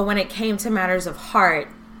 But when it came to matters of heart,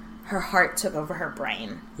 her heart took over her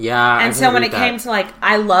brain. Yeah. And so when it came to, like,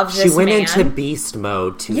 I love this man. She went into beast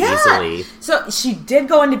mode too easily. So she did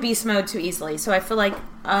go into beast mode too easily. So I feel like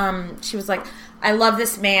she was like, I love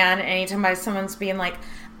this man. And anytime someone's being like,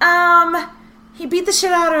 he beat the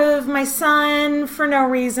shit out of my son for no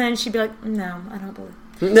reason, she'd be like, no, I don't believe.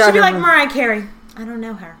 She'd be like Mariah Carey. I don't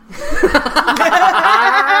know her.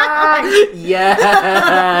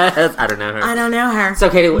 Yes. I don't know her. I don't know her. So,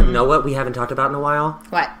 Katie, know what we haven't talked about in a while?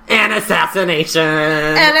 What? An assassination.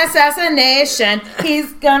 An assassination.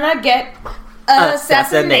 He's gonna get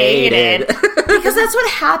assassinated. Because that's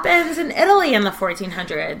what happens in Italy in the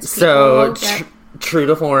 1400s. So, true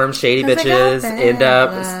to form, shady bitches end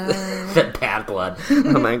up... bad blood.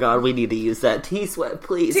 Oh my god, we need to use that. T-Sweat,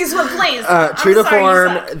 please. T-Sweat, please. True to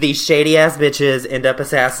form, these shady-ass bitches end up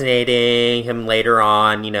assassinating him later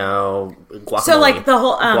on, you know, Guacamole. So, like, the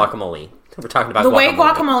whole... Guacamole. We're talking about the way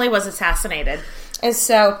Guacamole was assassinated is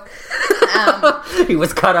so... he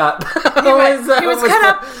was cut up. He was cut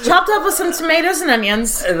up, chopped up with some tomatoes and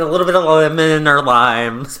onions. And a little bit of lemon or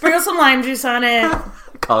lime. Sprinkle some lime juice on it.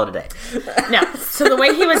 Call it a day. No. So the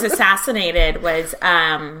way he was assassinated was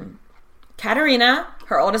Caterina,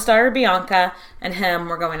 her oldest daughter Bianca, and him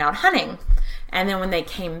were going out hunting. And then when they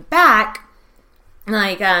came back,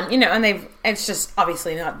 like, you know, and it's just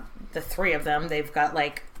obviously not the three of them. They've got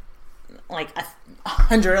like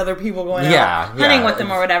 100 other people going out hunting with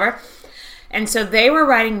them or whatever. And so they were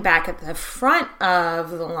riding back at the front of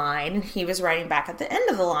the line, and he was riding back at the end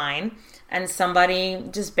of the line, and somebody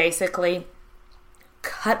just basically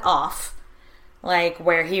cut off, like,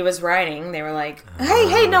 where he was riding. They were like,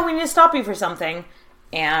 hey, no, we need to stop you for something.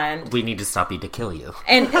 And we need to stop you to kill you.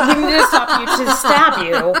 And we need to stop you to stab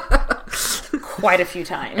you quite a few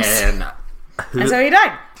times. And so he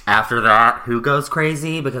died. After that, who goes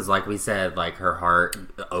crazy? Because, like we said, like, her heart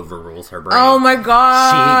overrules her brain. Oh my god.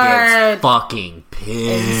 She gets fucking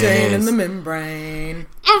pissed. Insane in the membrane.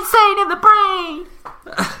 Insane in the brain.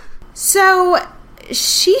 So,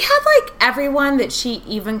 she had, like, everyone that she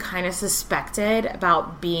even kind of suspected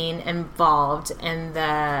about being involved in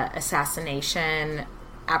the assassination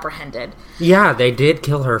apprehended. Yeah, they did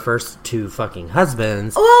kill her first two fucking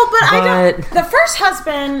husbands. Well, but I don't... The first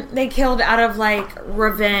husband they killed out of, like,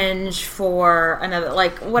 revenge for another,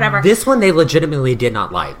 like, whatever. This one they legitimately did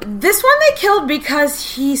not like. This one they killed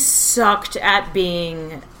because he sucked at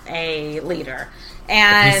being a leader.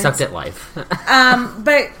 And he sucked at life.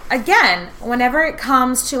 But again, whenever it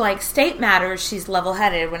comes to, like, state matters, she's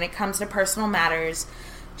level-headed. When it comes to personal matters,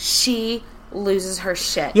 she loses her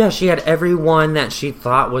shit. Yeah, she had everyone that she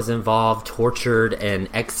thought was involved tortured and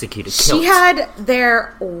executed. She had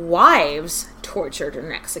their wives tortured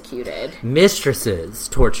and executed. Mistresses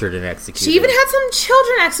tortured and executed. She even had some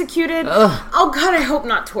children executed. Ugh. Oh god, I hope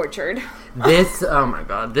not tortured. Oh my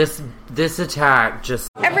god, this attack just...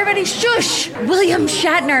 Everybody shush! William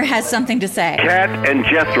Shatner has something to say. Cat and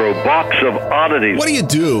Jethro, box of oddities. What do you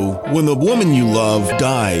do when the woman you love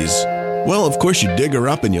dies? Well, of course you dig her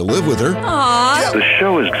up and you live with her. Aww. The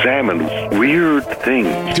show examines weird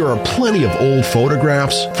things. There are plenty of old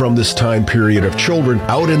photographs from this time period of children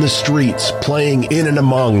out in the streets playing in and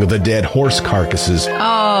among the dead horse carcasses.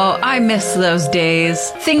 Oh, I miss those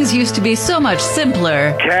days. Things used to be so much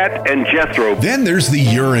simpler. Cat and Jethro. Then there's the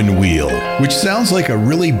urine wheel, which sounds like a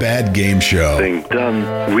really bad game show. They've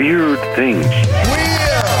done weird things.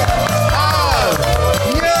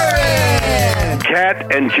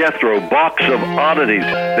 Cat and Jethro, box of oddities.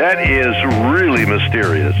 That is really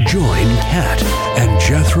mysterious. Join Cat and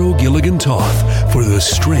Jethro Gilligan Toth for the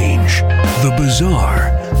strange, the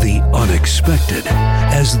bizarre, the unexpected,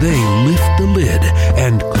 as they lift the lid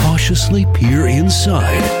and cautiously peer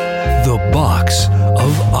inside the Box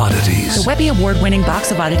of Oddities. The Webby Award-winning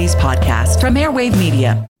Box of Oddities podcast from Airwave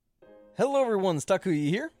Media. Hello everyone, Stakuyi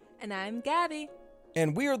here. And I'm Gabby.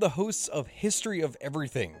 And we are the hosts of History of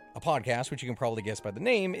Everything, a podcast which you can probably guess by the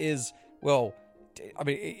name is, well,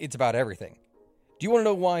 it's about everything. Do you want to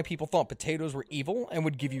know why people thought potatoes were evil and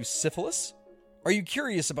would give you syphilis? Are you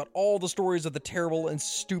curious about all the stories of the terrible and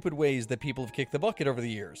stupid ways that people have kicked the bucket over the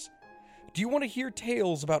years? Do you want to hear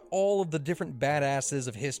tales about all of the different badasses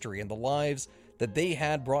of history and the lives that they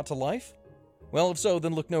had brought to life? Well, if so,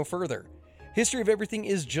 then look no further. History of Everything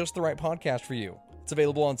is just the right podcast for you. It's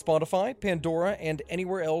available on Spotify, Pandora, and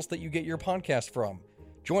anywhere else that you get your podcast from.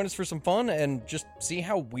 Join us for some fun and just see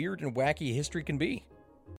how weird and wacky history can be.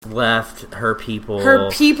 Left her people.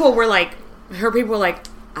 Her people were like,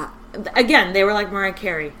 again, they were like Mariah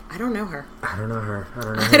Carey. I don't know her.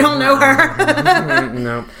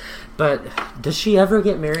 No. But does she ever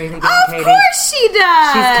get married again, Katie? Of course she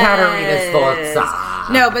does. She's Caterina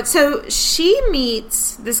Sforza. No, but so she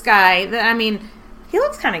meets this guy that, he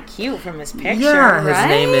looks kind of cute from his picture, Yeah, his right?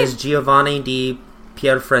 name is Giovanni di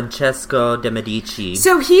Pierfrancesco de Medici.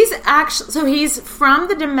 So he's from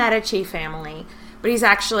the de Medici family, but he's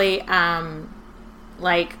actually,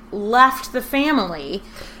 left the family.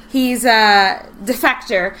 He's a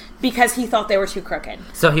defector because he thought they were too crooked.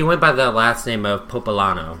 So he went by the last name of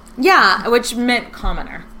Popolano. Yeah, which meant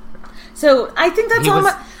commoner. So I think that's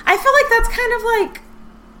I feel like that's kind of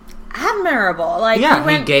admirable.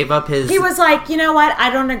 He gave up his... He was like, you know what? I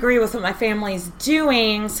don't agree with what my family's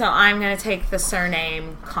doing, so I'm going to take the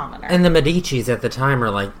surname commoner. And the Medicis at the time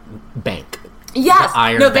are like bank. Yes. The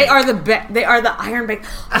Iron no, Bank. they are the Iron Bank.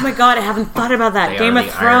 Oh my god, I haven't thought about that. Game of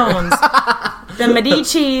Thrones. The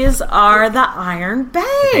Medicis are the Iron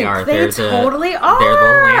Bank. They are. They totally are.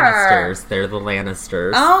 They're the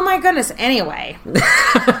Lannisters. Oh my goodness. Anyway.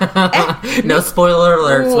 No spoiler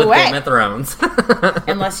alerts with Game of Thrones.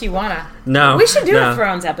 Unless you wanna. No. We should do a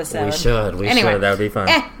Thrones episode. We should. That would be fun.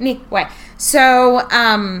 Anyway. So,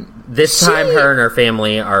 this time her and her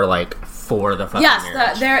family are for the fucking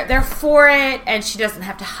marriage. They're for it, and she doesn't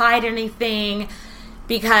have to hide anything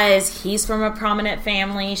because he's from a prominent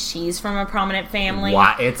family, she's from a prominent family.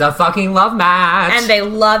 Why? It's a fucking love match. And they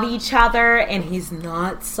love each other, and he's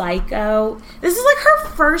not psycho. This is her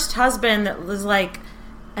first husband that was a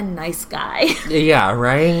nice guy. Yeah,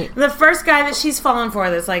 right? The first guy that she's fallen for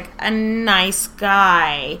that's a nice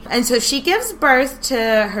guy. And so she gives birth to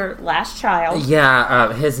her last child.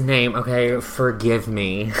 Yeah, his name, okay, forgive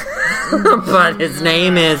me. But his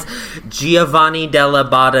name is Giovanni della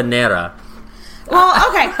Badanera. Well,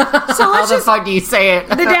 okay. So How the fuck do you say it?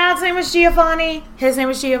 The dad's name was Giovanni. His name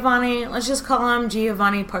was Giovanni. Let's just call him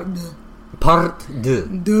Giovanni Part 2. Part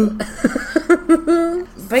 2.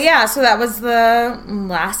 But yeah, so that was the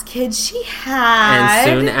last kid she had. And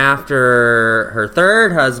soon after her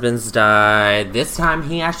third husband's died, this time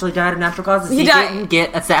he actually died of natural causes. He didn't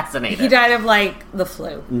get assassinated. He died of the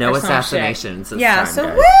flu. No assassinations this time, so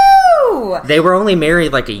guys. Woo! They were only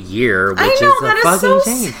married a year, which is a fucking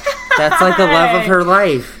change. That's the love of her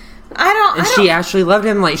life. She actually loved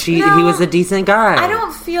him. He was a decent guy. I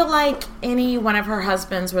don't feel like any one of her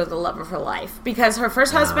husbands were the love of her life because her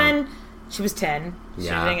first husband, she was 10.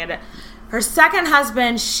 Yeah. Her second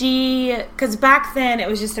husband, because back then it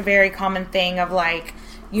was just a very common thing of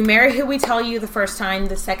you marry who we tell you the first time,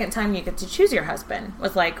 the second time you get to choose your husband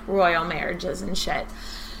with royal marriages and shit.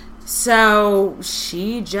 So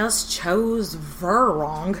she just chose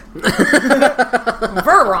wrong.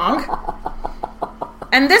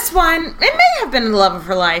 And this one, it may have been the love of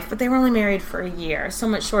her life, but they were only married for a year, so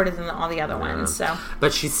much shorter than all the other ones. So,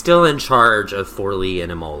 but she's still in charge of Forlì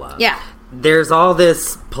and Imola. Yeah. There's all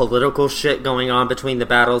this political shit going on between the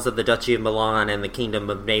battles of the Duchy of Milan and the Kingdom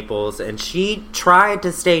of Naples, and she tried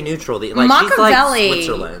to stay neutral. Machiavelli, she's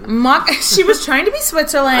Switzerland. She was trying to be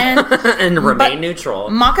Switzerland and remain neutiral.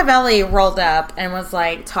 Machiavelli rolled up and was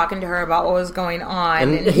talking to her about what was going on,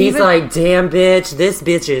 and he's "Damn bitch, this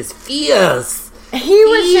bitch is fierce."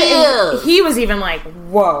 He was even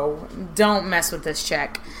 "Whoa, don't mess with this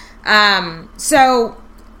chick." So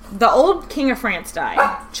the old King of France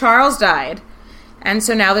died. Charles died. And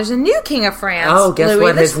so now there's a new King of France. Oh, guess Louis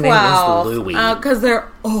what? His name is Louis. Because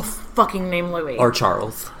they're fucking named Louis. Or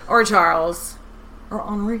Charles. Or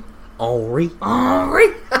Henri. Henri.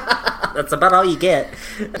 That's about all you get.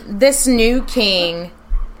 This new king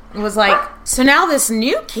was so now this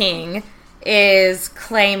new king is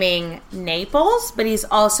claiming Naples, but he's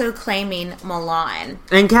also claiming Milan.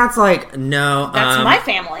 And Kat's no, that's my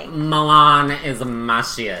family. Milan is my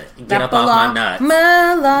shit. Get up off my nuts.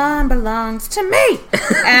 Milan belongs to me.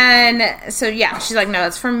 And so, yeah, she's no,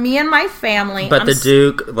 it's for me and my family. But the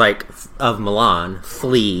Duke, of Milan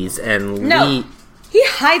flees and he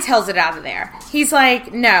hightails it out of there. He's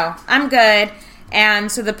like, no, I'm good.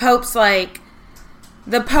 And so the Pope's like,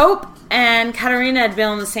 the Pope and Caterina had been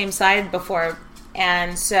on the same side before.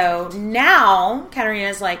 And so now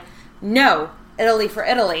Caterina's like, no, Italy for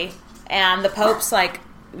Italy. And the Pope's like,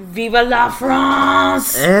 Viva la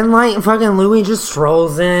France! And, like, fucking Louis just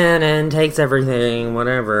strolls in and takes everything,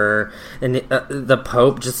 whatever. And the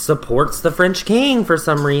Pope just supports the French king for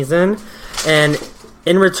some reason. And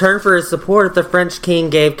in return for his support, the French king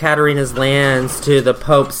gave Caterina's lands to the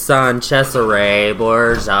Pope's son, Cesare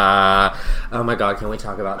Borgia. Oh my god, can we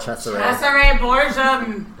talk about Cesare? Cesare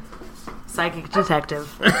Borgia! Psychic detective.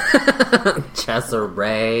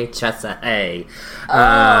 Cesare.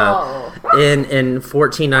 Oh. In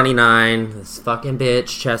 1499, this fucking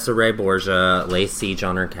bitch, Cesare Borgia, lays siege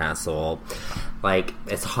on her castle. Like,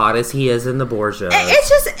 as hot as he is in the Borgia.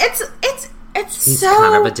 It's he's so...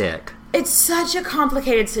 kind of a dick. It's such a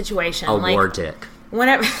complicated situation. A war dick.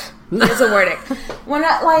 It's a war dick.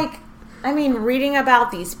 Reading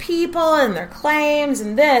about these people and their claims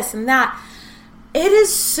and this and that, it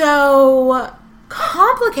is so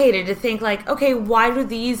complicated to think, like, okay, why do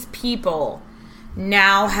these people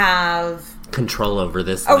now have control over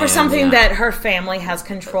this over land, something that her family has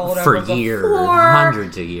controlled for over years, before?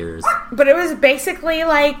 hundreds of years. But it was basically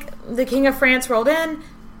like the King of France rolled in,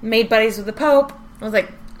 made buddies with the Pope. I was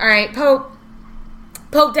like, all right, Pope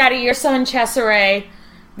Daddy, your son Cesare,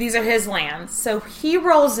 these are his lands. So he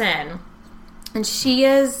rolls in, and she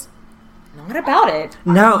is not about it.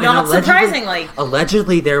 No, not surprisingly.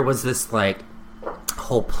 Allegedly, there was this, like,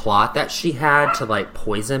 whole plot that she had to, like,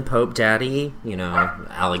 poison Pope Daddy. You know,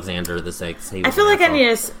 Alexander the Sixth. I feel like I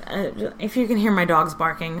need to... if you can hear my dogs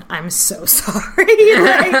barking, I'm so sorry.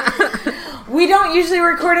 Like, we don't usually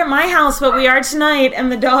record at my house, but we are tonight, and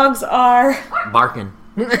the dogs are... barking.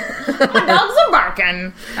 My dogs are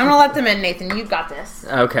barking. I'm gonna let them in, Nathan. You've got this.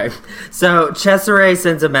 Okay. So, Cesare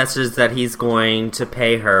sends a message that he's going to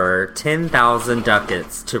pay her 10,000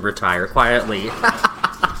 ducats to retire quietly.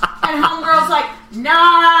 And homegirl's like, nah,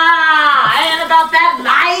 I ain't about that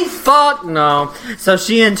life. Fuck no. So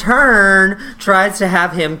she, in turn, tries to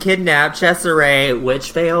have him kidnap Cesare,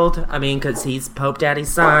 which failed. I mean, because he's Pope Daddy's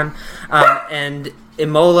son. And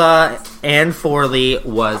Imola and Forlì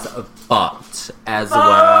was fucked as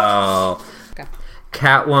well. Okay.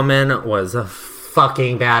 Catwoman was a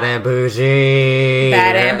fucking bad and bougie.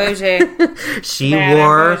 Bad and bougie.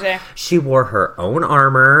 She wore her own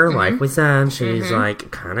armor, like we said. She's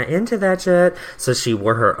like kind of into that shit. So she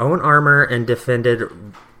wore her own armor and defended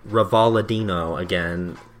Rivaladino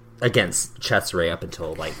against Cesare up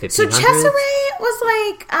until like 1500. So Cesare was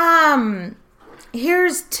like,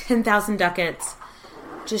 here's 10,000 ducats.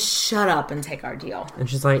 Just shut up and take our deal. And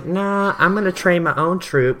she's like, nah, I'm going to train my own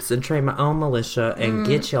troops and train my own militia and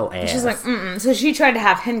get your ass. She's like, So she tried to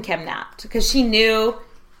have him kidnapped because she knew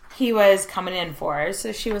he was coming in for her.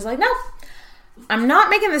 So she was like, no, I'm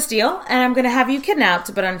not making this deal and I'm going to have you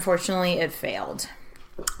kidnapped. But unfortunately, it failed.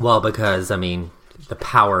 Well, because, I mean, the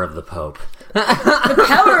power of the Pope. The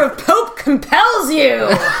power of Pope compels you.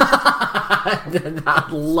 I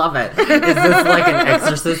love it. Is this like an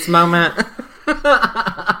Exorcist moment?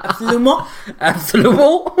 Absolument.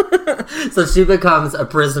 So she becomes a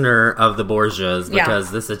prisoner of the Borgias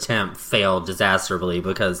because this attempt failed disastrously.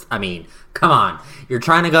 Because, I mean, come on. You're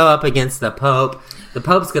trying to go up against the Pope. The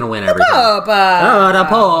Pope's going to win everything. The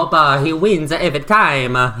Pope, he wins every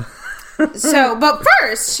time. But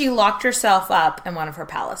first, she locked herself up in one of her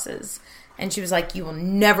palaces. And she was like, you will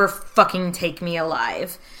never fucking take me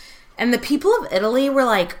alive. And the people of Italy were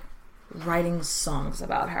like, writing songs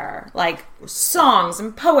about her, like songs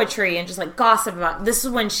and poetry and just like gossip about. This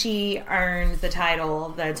is when she earned the title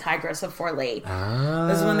the Tigress of Forlì.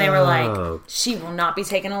 This is when they were like, she will not be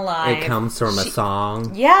taken alive. It comes from a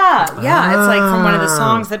song. Yeah, it's like from one of the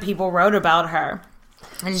songs that people wrote about her.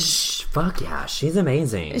 And fuck yeah, she's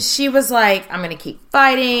amazing. She was like, I'm gonna keep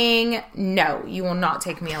fighting. No, you will not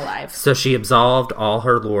take me alive. So she absolved all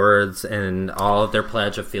her lords and all of their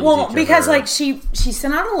pledge of fealty. Well, because like she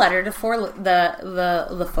sent out a letter to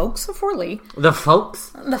the folks of Forlì. The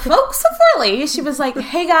folks of Forlì. She was like,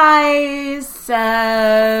 hey guys,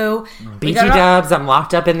 so BT Dubs, I'm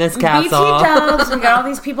locked up in this castle. BT Dubs, we got all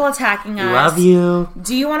these people attacking us. Love you.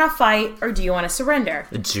 Do you want to fight or do you want to surrender?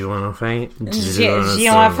 Do you want to fight? Do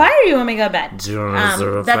you want to fight or do you want me to go to bed? Do you want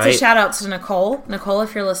to that's fight? a shout out to Nicole. Nicole,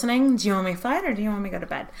 if you're listening, do you want me to fight or do you want me to go to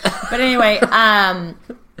bed? But anyway,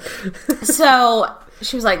 so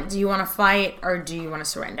she was like, do you want to fight or do you want to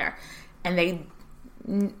surrender? And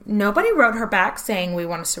nobody wrote her back saying we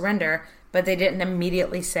want to surrender, but they didn't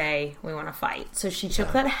immediately say we want to fight. So she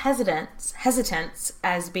took that hesitance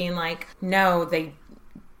as being like, no, they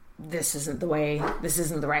this isn't the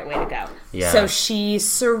right way to go. Yeah. So she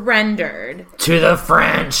surrendered to the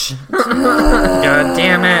French. God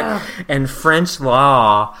damn it. And French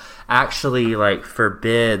law actually like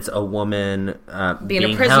forbids a woman being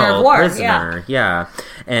a prisoner held of war. Yeah.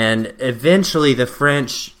 And eventually the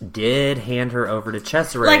French did hand her over to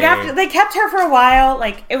Cesare. Like after they kept her for a while,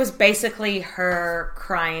 like it was basically her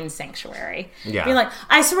crying sanctuary. Yeah. Being like,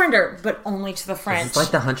 I surrender, but only to the French. It's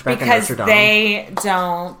like the Hunchback of because Notre Dame. They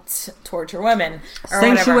don't torture women or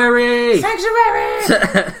Sanctuary.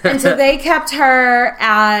 Sanctuary. And so they kept her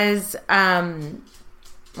as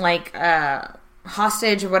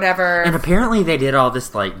hostage or whatever. And apparently they did all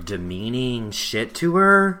this like demeaning shit to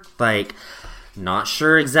her. Like, not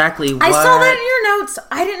sure exactly what. I saw that in your notes.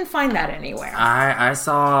 I didn't find that anywhere. I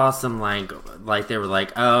saw some like they were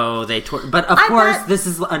like, oh, but of course this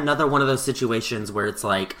is another one of those situations where it's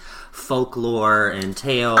like folklore and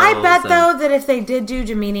tales. I bet though that if they did do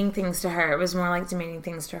demeaning things to her, it was more like demeaning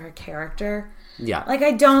things to her character. Yeah. Like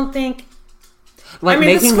I don't think. Like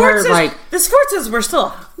making her like the Sforzas were still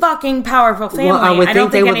a fucking powerful family. Well, I would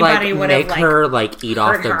think they would like would make have, her like eat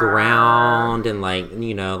off the ground and like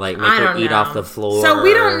like make her eat off the floor. So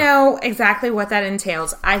we don't know exactly what that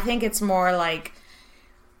entails. I think it's more like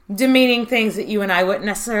demeaning things that you and I wouldn't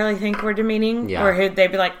necessarily think were demeaning, or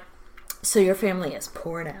they'd be like, "So your family is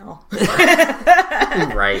poor now,"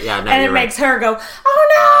 right? Yeah, no, and it makes her go,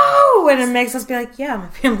 "Oh no!" and it makes us be like, "Yeah, my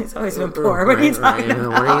family's always been poor." What are you talking about?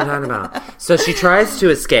 What are you talking about? So she tries to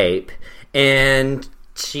escape, and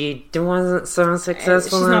she wasn't so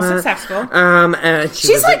successful. She's not successful.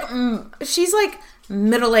 She's like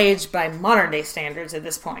middle-aged by modern day standards at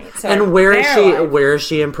this point. So and where is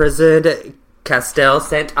she imprisoned? Castel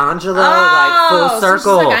Sant'Angelo, full circle.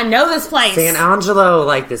 So she's like, I know this place.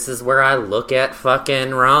 Sant'Angelo, this is where I look at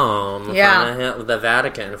fucking Rome. Yeah. From the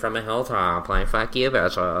Vatican, from a hilltop. Like, fuck you,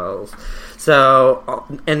 bitches. So,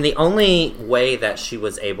 and the only way that she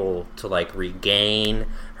was able to, regain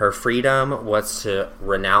her freedom was to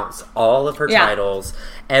renounce all of her titles,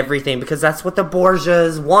 everything, because that's what the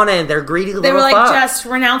Borgias wanted. They're greedy little fucks. They were like, just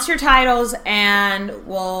renounce your titles and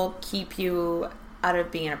we'll keep you out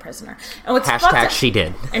of being a prisoner. And what's she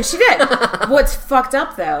did. And she did. What's fucked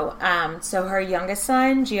up though, so her youngest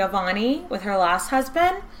son, Giovanni, with her last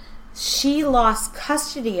husband, she lost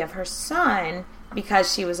custody of her son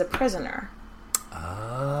because she was a prisoner.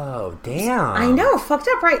 Oh, damn. I know, fucked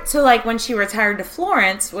up, right? So when she retired to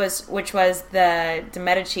Florence, which was the de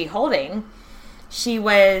Medici holding, she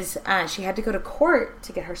had to go to court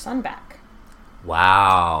to get her son back.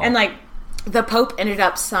 Wow. And the Pope ended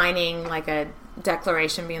up signing a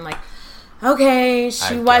declaration being like, okay,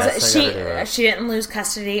 she didn't lose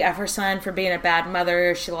custody of her son for being a bad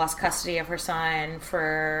mother. She lost custody of her son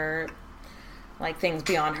for things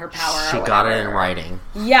beyond her power. She got it in writing.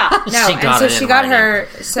 Yeah, no,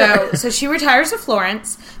 so she retires to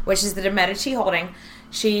Florence, which is the de Medici holding.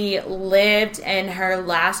 She lived in her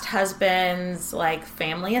last husband's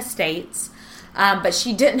family estates, but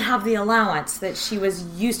she didn't have the allowance that she was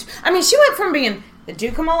used to. I mean, she went from being the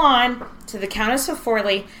Duke of Milan to the Countess of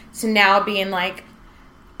Forli to now being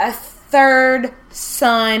a third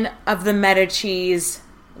son of the Medici's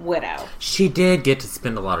widow. She did get to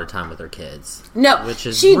spend a lot of time with her kids. No, which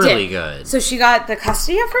is really good. So she got the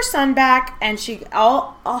custody of her son back, and she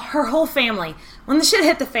all her whole family. When the shit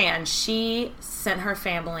hit the fan, she sent her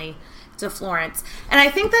family to Florence, and I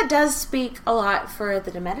think that does speak a lot for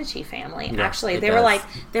the de Medici family. Yeah, actually, they were like,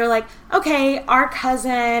 okay, our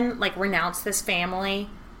cousin renounced this family,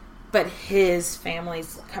 but his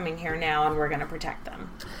family's coming here now, and we're going to protect them.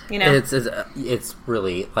 You know, it's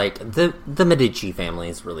really the Medici family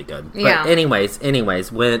is really good. But yeah.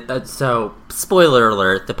 Anyways, when so spoiler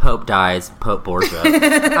alert, the Pope dies. Pope Borgia.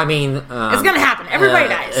 I mean, it's gonna happen. Everybody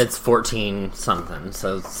dies. It's 14 something,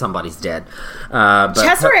 so somebody's dead.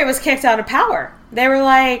 Cesare was kicked out of power. They were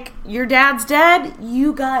like, "Your dad's dead.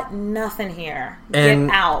 You got nothing here. Get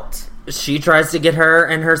out." She tries to get her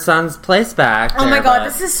and her son's place back. Oh my god,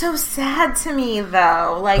 this is so sad to me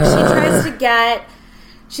though. She tries to get.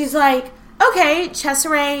 She's like, okay,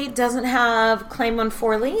 Cesare doesn't have claim on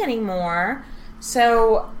Forli anymore,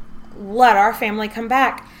 so let our family come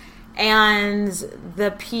back. And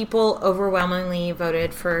the people overwhelmingly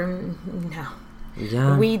voted for no.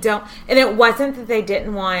 Yeah. We don't. And it wasn't that they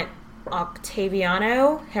didn't want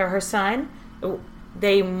Octaviano, her son.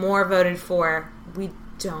 They more voted for, we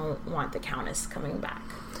don't want the Countess coming back.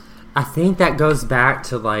 I think that goes back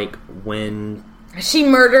to when she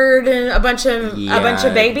murdered a bunch of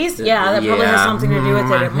babies. Yeah, that probably has something to do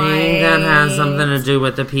with it. I think that has something to do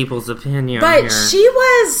with the people's opinion. But she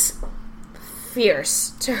was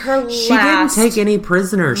fierce to her She didn't take any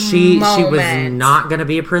prisoners. She was moment. not going to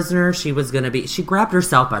be a prisoner. She was going to be... She grabbed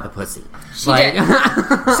herself by the pussy. She did.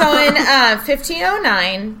 So in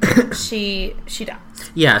 1509, she died.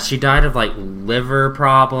 Yeah, she died of, like, liver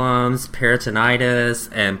problems, peritonitis,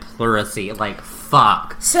 and pleurisy. Like,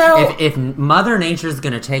 fuck. So... If Mother Nature's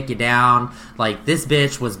gonna take you down, like, this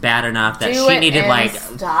bitch was bad enough that Do she it needed, in like...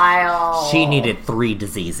 style. She needed 3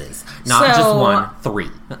 diseases. Not just 1, 3.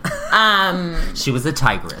 She was a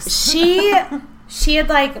tigress. She had,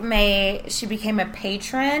 like, she became a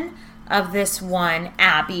patron of this one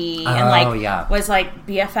abbey and was like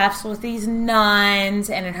BFFs with these nuns,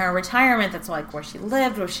 and in her retirement that's like where she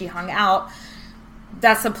lived, where she hung out.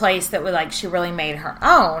 That's the place that would like she really made her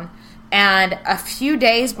own. And a few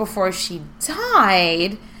days before she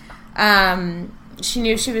died, she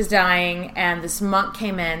knew she was dying, and this monk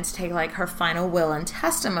came in to take like her final will and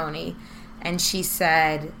testimony, and she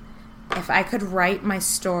said, if I could write my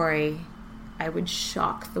story, I would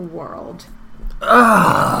shock the world. What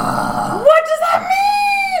does that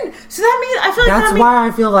mean? So that means I feel like that's why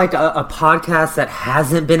I feel like a podcast that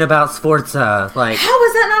hasn't been about Sforza. Like, how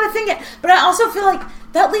is that not a thing yet? But I also feel like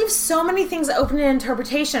that leaves so many things open to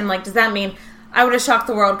interpretation. Like, does that mean I would have shocked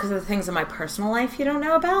the world because of the things in my personal life you don't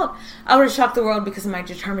know about? I would have shocked the world because of my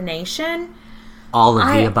determination. All of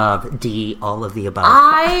the above. D, all of the above.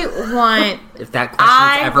 I want... if that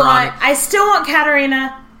question's ever on it. I still want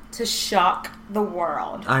Caterina to shock the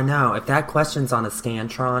world. I know. If that question's on a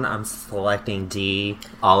Scantron, I'm selecting D,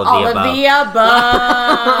 all of the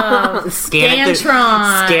above.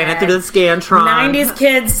 Scantron. Scan it through the Scantron. 90s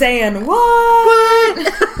kids saying, what?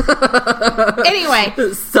 Anyway.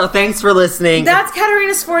 So thanks for listening. That's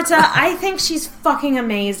Caterina Sforza. I think she's fucking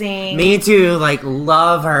amazing. Me too. Like,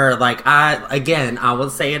 love her. Like, I will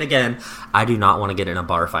say it again. I do not want to get in a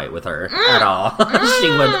bar fight with her at all. She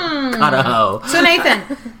would cut a hoe. So, Nathan,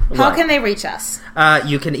 how can they reach us?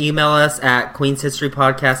 You can email us at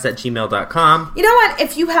queenshistorypodcast@gmail.com. You know what?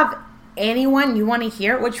 If you have anyone you want to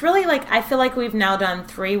hear, which really, like, I feel like we've now done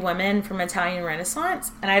 3 women from Italian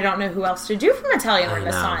Renaissance, and I don't know who else to do from Italian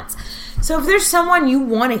Renaissance. So if there's someone you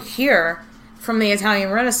want to hear from the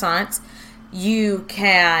Italian Renaissance, you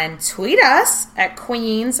can tweet us at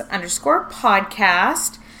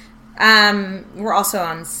queens_podcast. We're also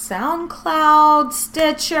on SoundCloud,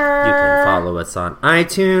 Stitcher. You can follow us on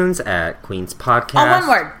iTunes at Queen's Podcast. Oh, one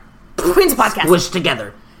word. Queen's Podcast. Squish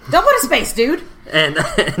together. Don't put a space, dude. And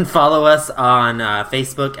follow us on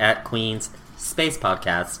Facebook at Queen's Space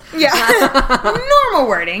Podcast. Yeah. Normal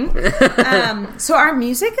wording. So our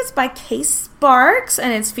music is by Case Sparks,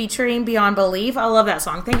 and it's featuring Beyond Belief. I love that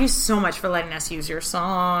song. Thank you so much for letting us use your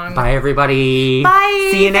song. Bye, everybody. Bye.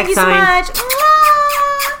 See you next time. Thank you so much.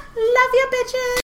 Love you, bitches.